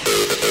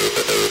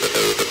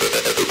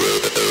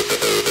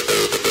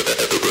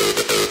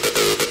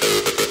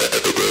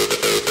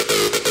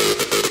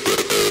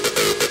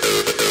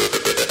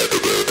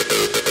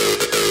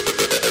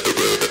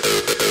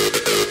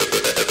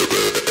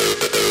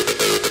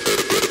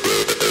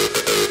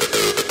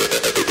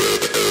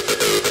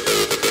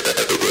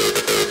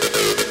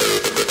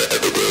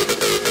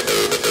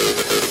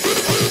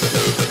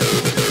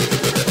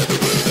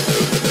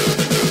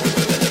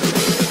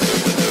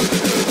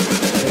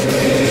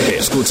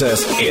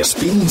 Escuchas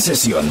Spinnin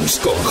Sessions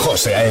con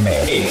José A.M.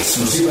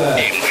 Exclusiva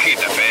en Hit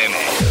FM.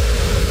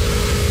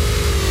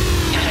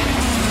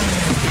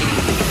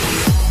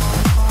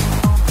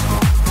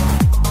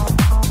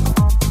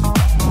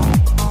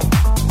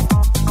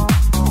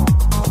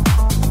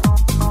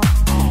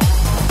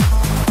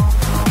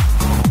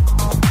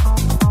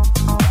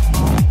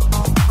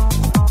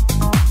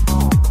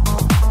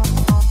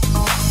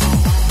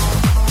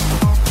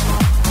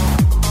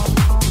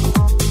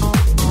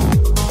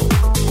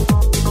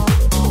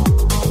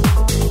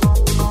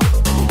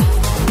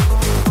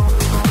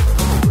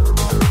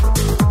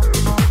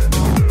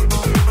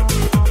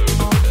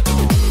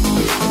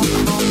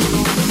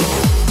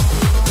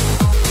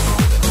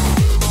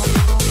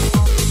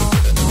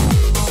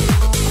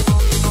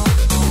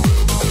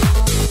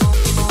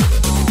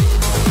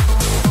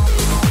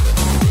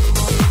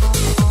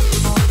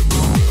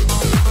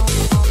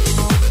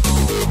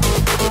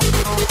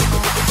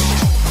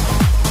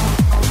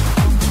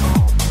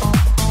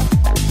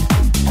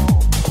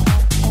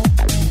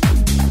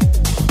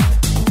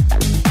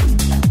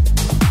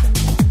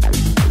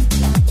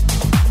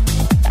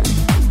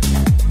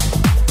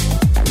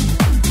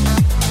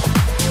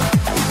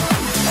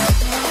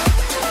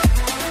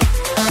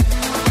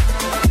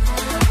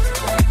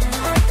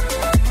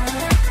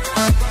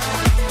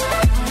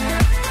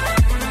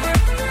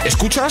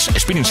 Escuchas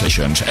Spinnin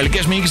Sessions, el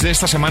guest mix de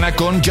esta semana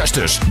con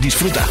Justice.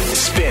 Disfruta.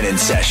 Spinnin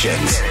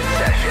Sessions.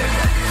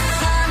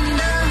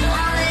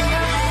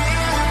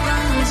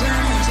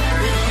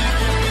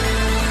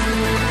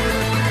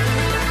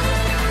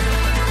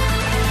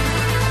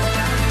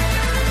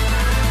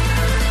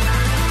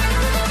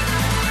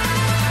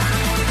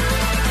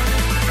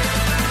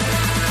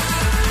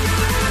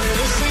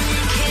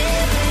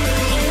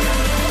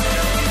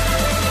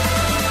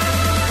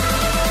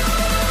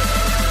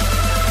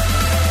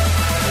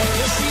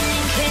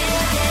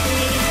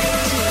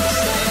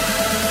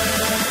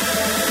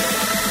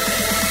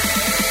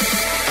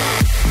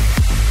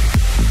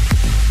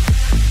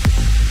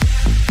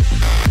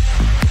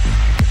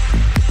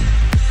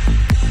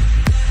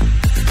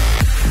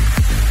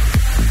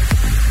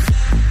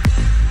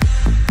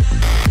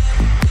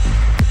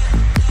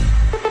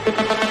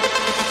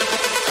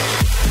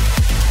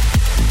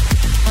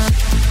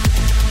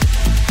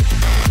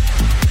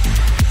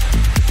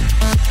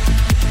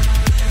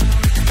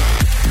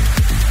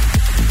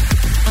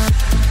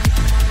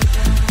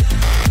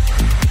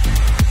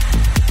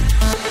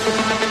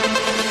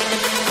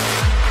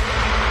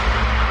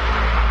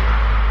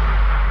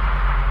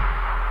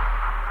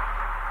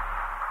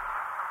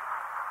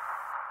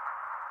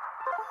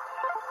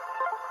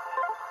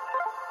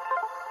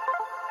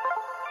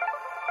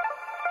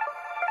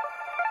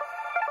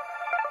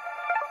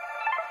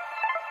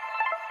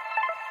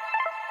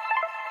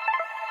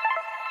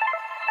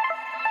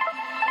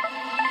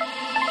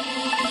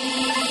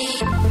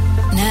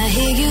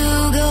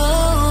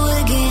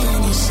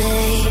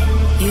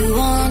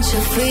 want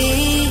your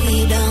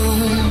freedom.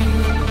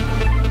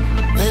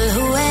 But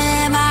who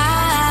am I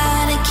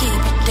to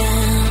keep it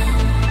down?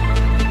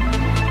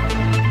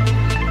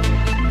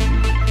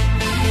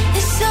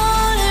 It's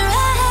only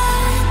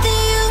right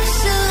that you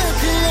should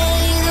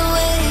play the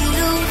way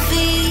you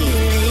feel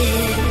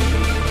it.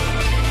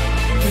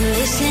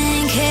 Listen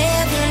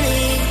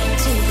carefully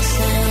to the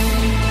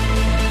sound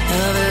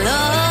of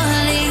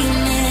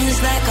loneliness,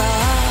 like a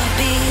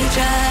heartbeat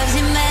drives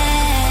you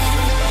mad,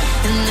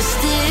 and the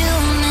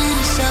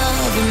stillness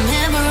of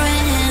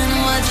remembering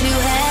what you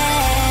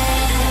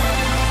had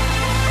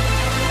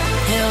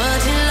and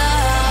what you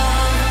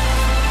love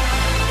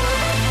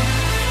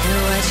and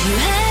what you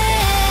had,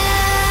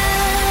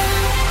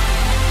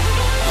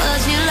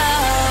 what you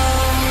love.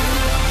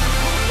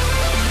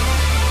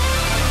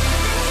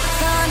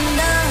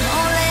 Thunder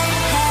only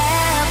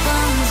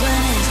happens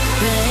when it's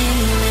raining.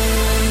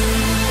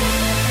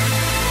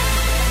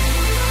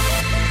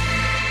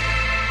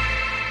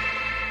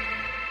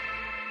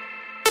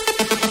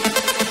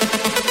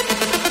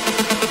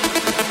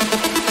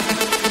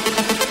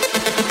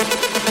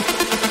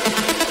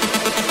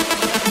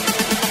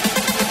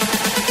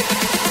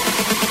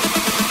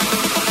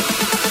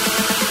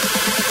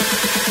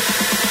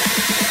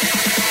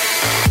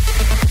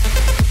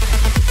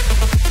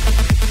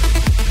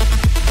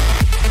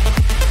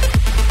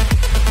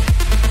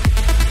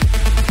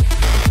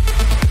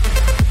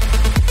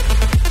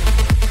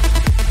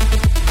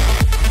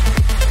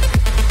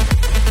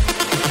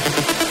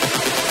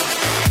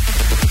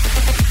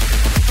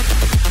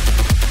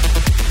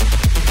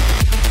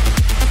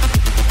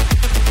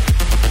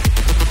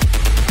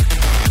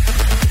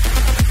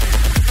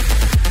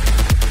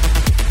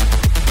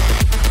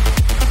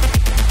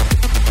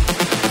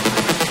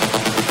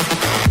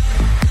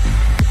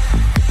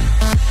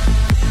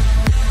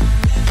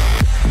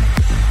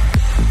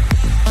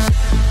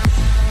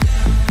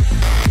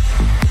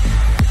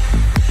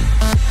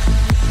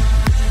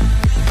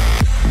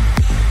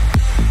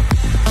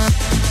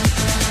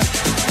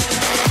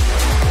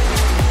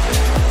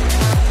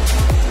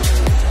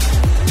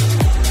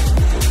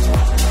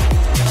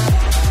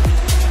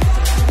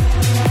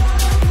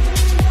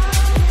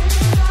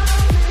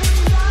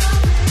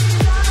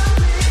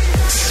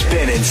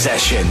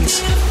 Sessions.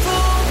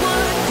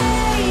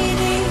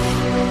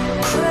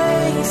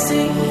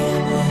 Crazy,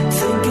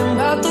 thinking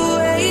about the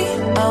way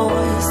I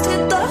was.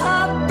 Did the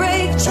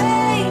heartbreak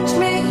change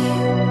me?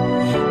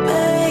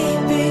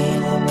 Maybe,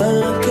 but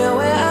look at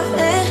where I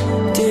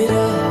ended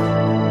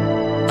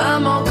up.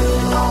 I'm all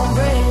good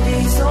already,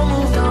 so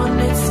moved on.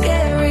 It's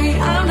scary.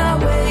 I'm not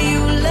where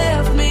you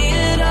left me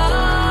at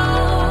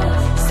all.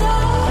 So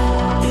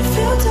if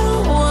you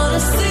don't wanna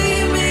see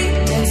me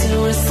dancing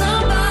with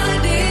somebody,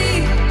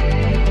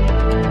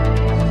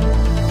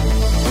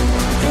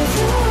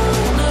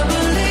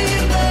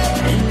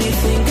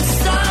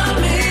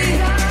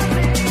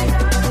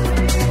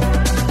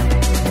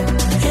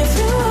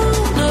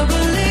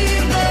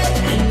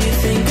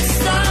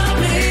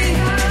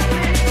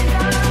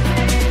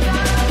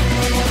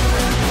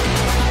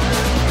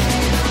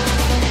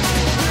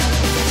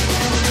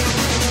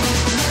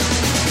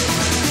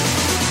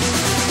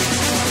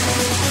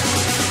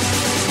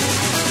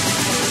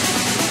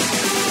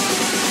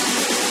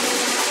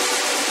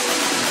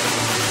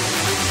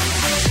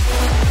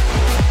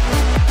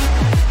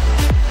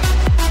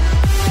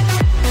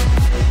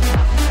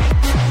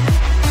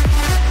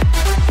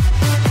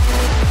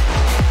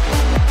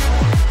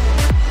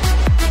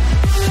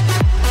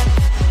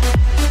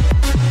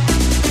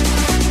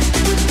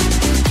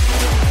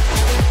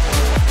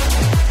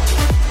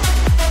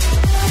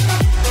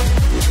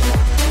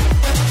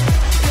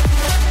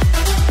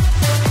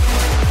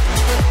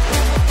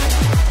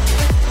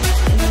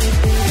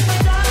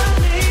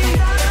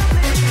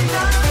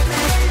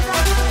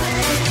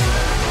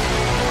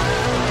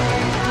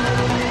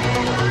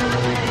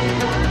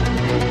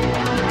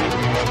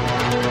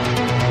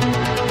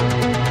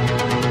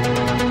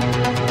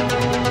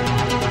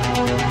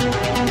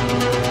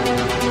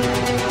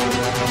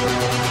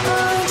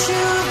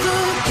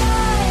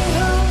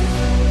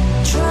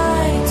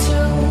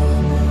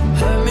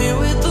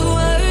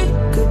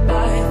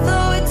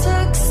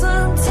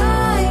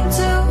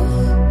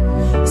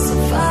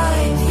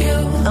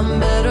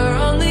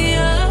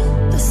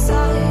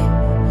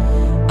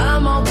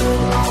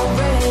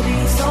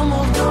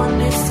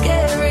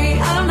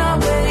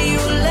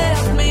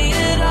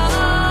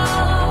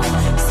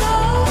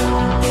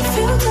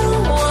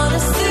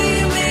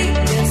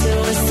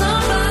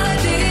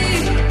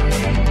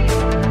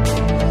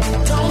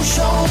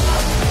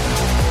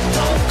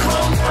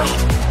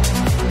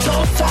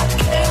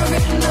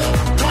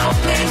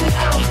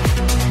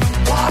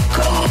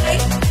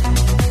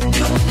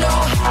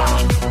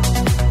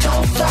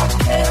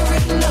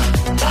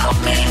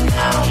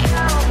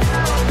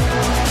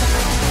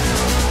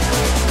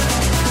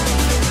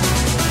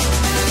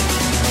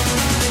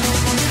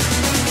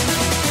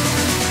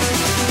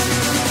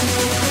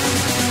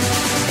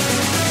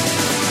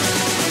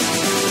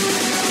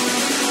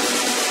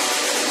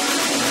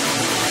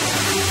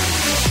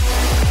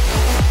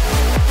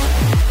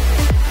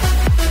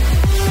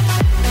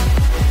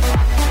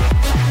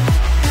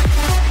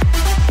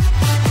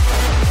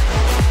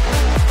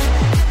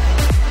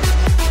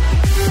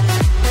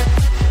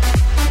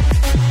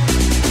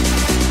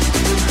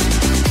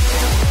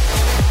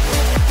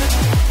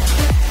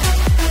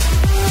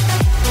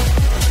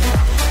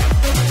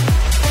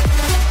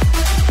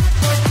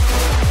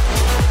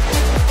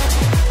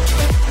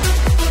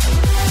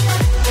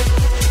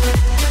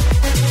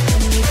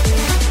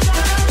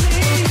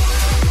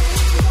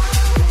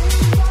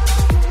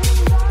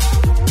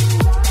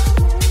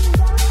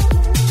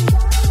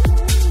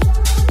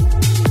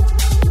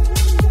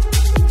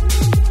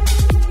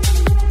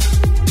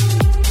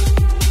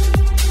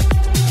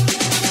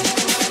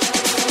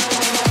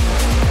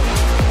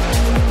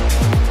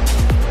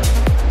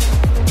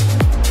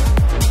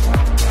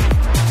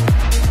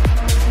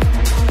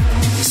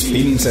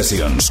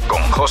 Sessions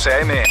con José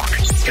A.M.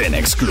 en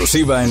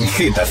exclusiva en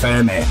Hit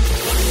FM.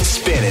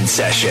 Spinnin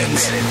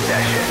Sessions.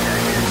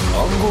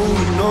 I'm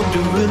going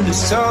under and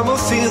this time I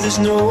feel there's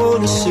no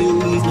one to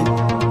save me.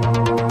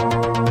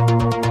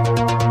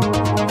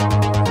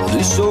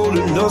 This all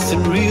and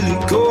nothing really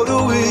got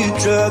away,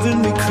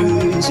 driving me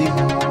crazy.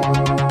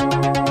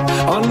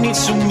 I need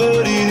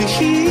somebody to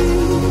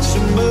hear,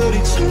 somebody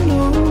to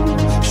know,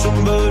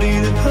 somebody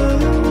to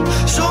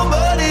have,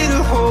 somebody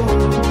to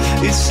hold.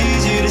 It's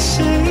easy to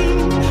say,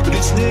 but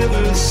it's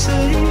never the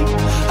same.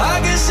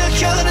 I guess I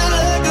kinda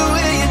like the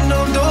way you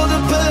numbed all the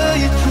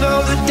pain.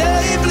 Now the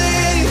day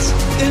bleeds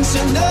into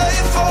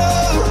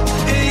nightfall,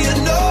 and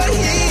you're not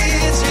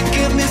here to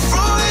get me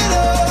through it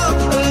all.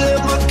 I let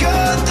my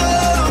guard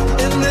down,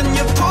 and then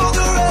you pulled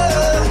the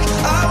rug.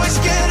 I was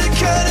getting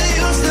kinda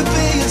used to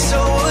being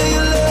someone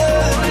you love.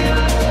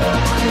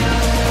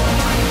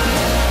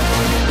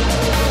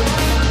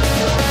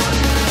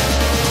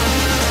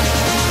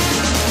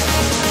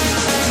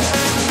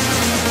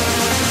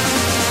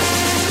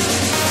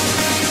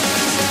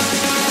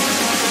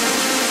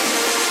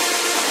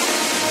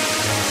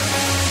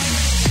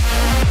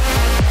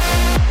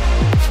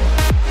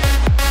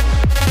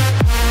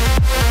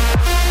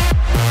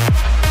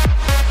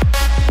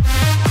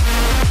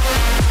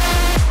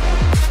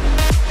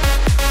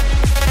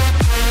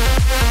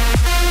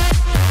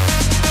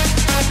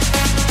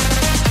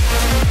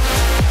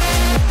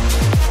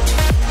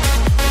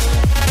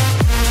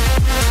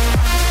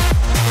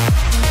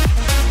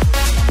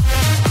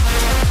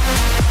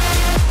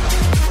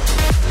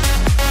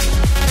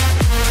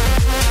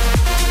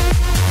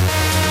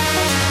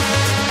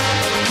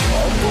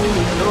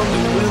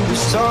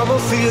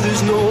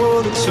 There's no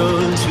one to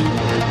turn to.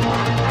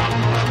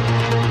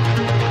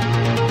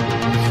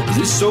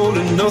 This all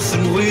and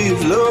nothing way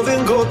of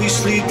loving, go be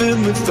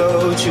sleeping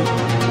without you.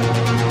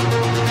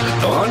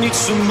 Now I need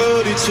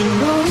somebody to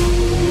know,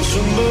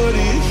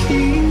 somebody to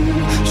hear,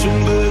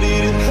 somebody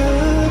to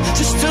have,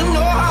 just to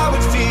know how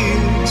it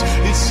feels.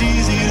 It's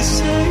easy to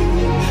say,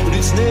 but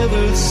it's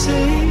never the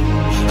same.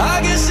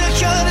 I guess I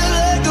kinda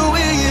like the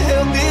way you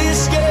help me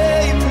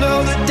escape. Now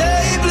the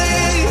day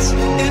bleeds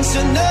into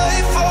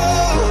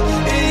nightfall,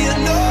 and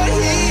you're not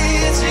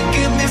here to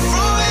get me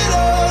through it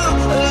all.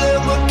 I let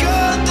my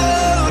guard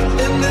down,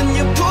 and then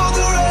you pulled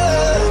the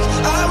rug.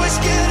 I was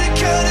getting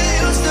kinda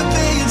used to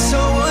being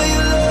someone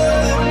you love.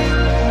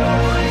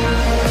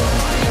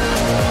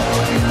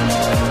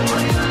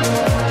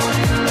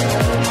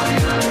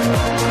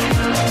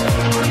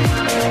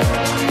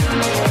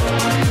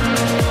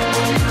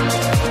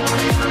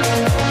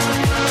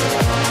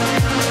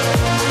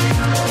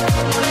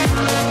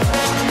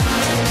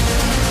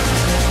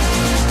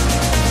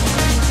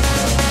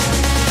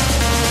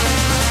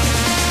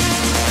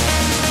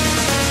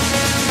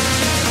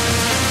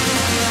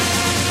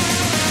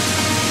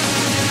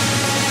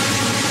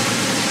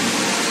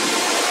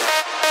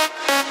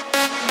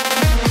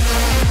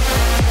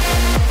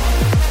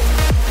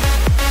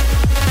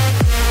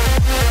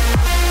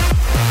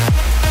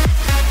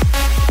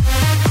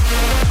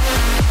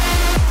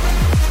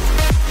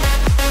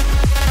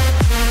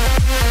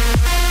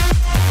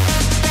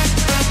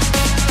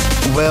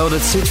 Well,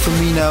 that's it for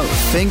me now.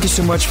 Thank you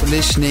so much for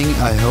listening.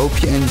 I hope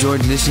you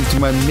enjoyed listening to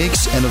my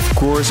mix. And of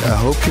course, I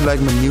hope you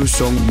like my new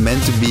song,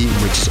 Meant to Be,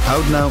 which is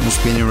out now on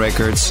Spinnin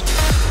Records.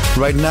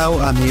 Right now,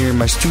 I'm here in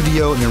my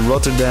studio in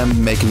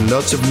Rotterdam making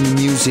lots of new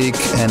music.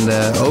 And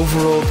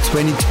overall,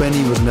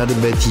 2020 was not a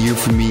bad year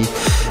for me,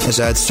 as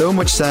I had so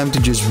much time to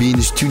just be in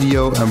the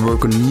studio and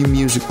work on new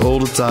music all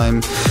the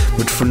time.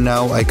 But for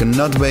now, I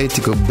cannot wait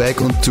to go back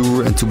on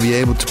tour and to be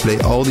able to play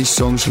all these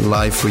songs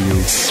live for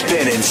you.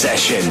 Spinnin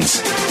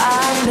Sessions.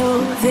 I know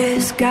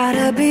there's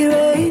gotta be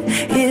rain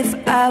if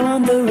I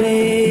want the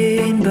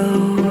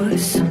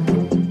rainbows.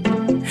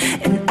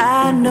 And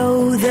I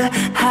know the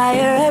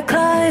higher I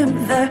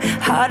climb, the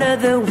harder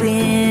the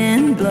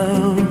wind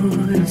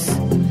blows.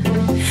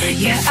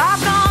 Yeah,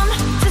 I've gone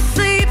to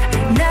sleep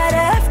night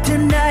after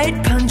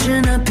night,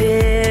 punching a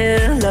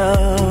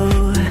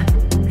pillow.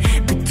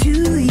 But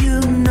do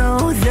you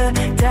know the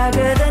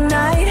darker the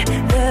night,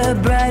 the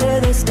brighter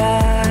the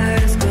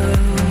stars glow?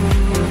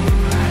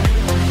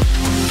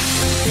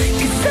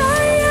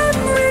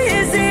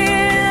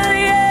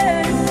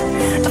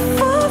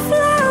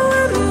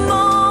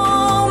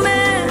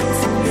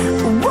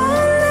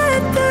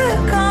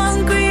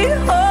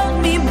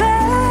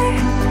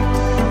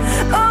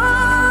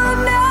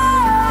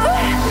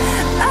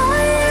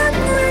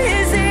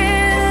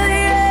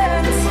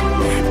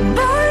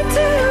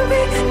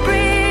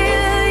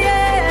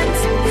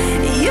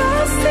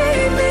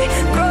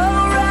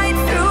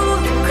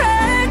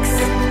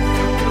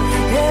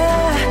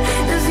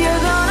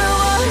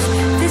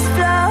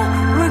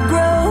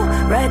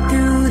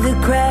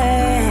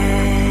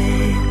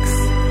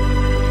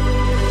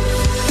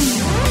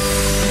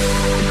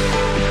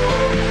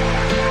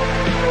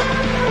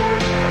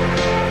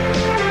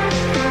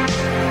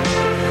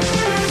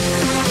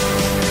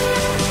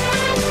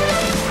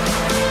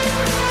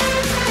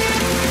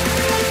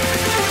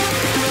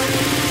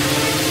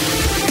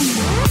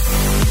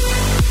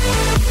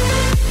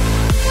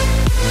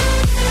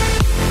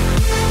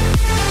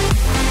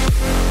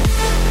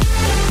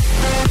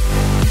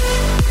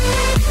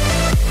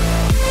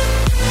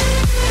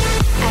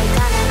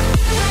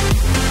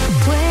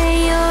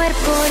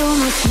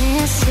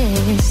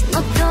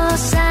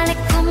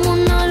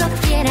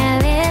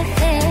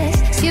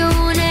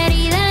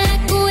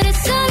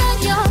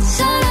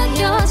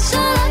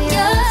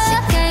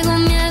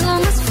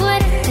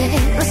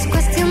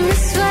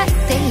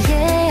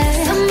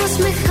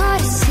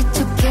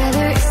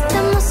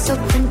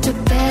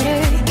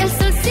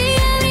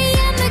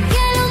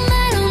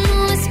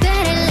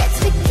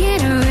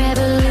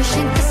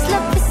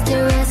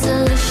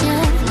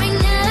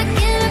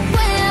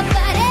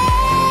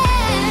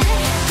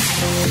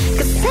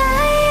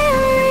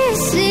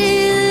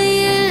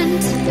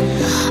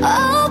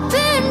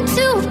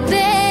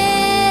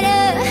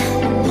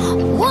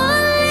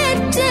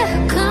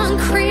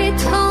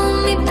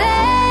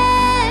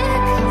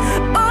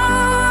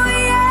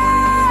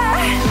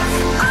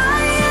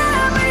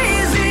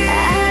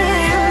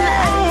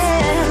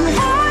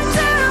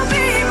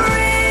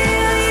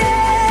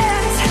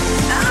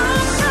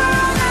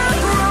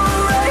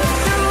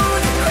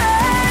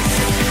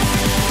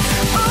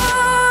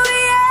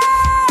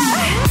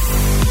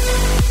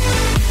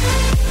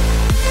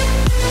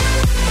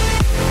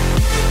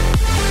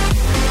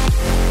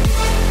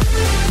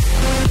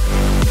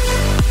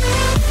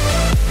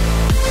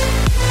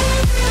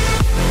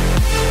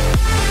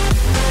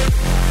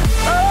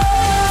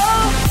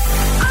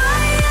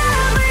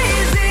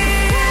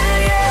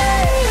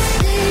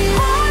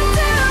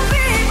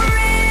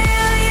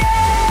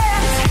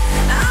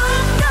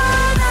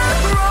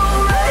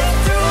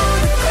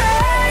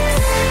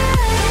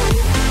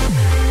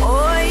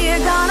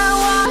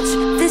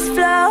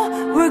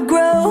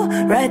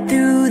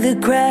 the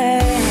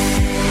cracks.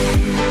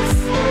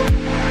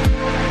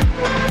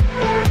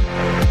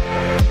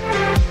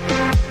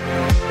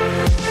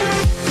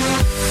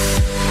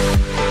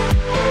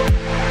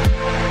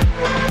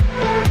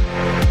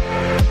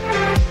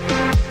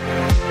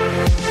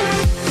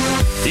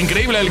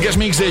 Increíble el guest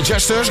mix de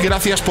Justus.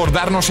 Gracias por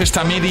darnos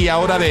esta media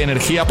hora de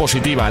energía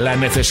positiva. La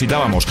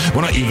necesitábamos.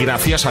 Bueno, y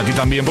gracias a ti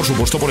también, por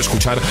supuesto, por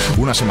escuchar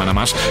una semana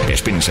más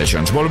Spinnin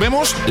Sessions.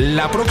 Volvemos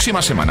la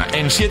próxima semana,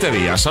 en 7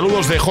 días.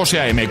 Saludos de José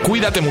A.M.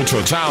 Cuídate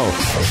mucho. Chao.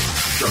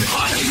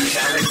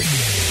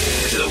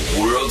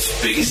 The world's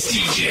biggest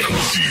DJ.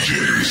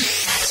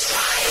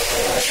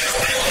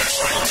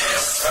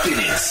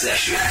 Spinnin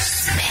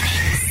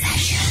Sessions.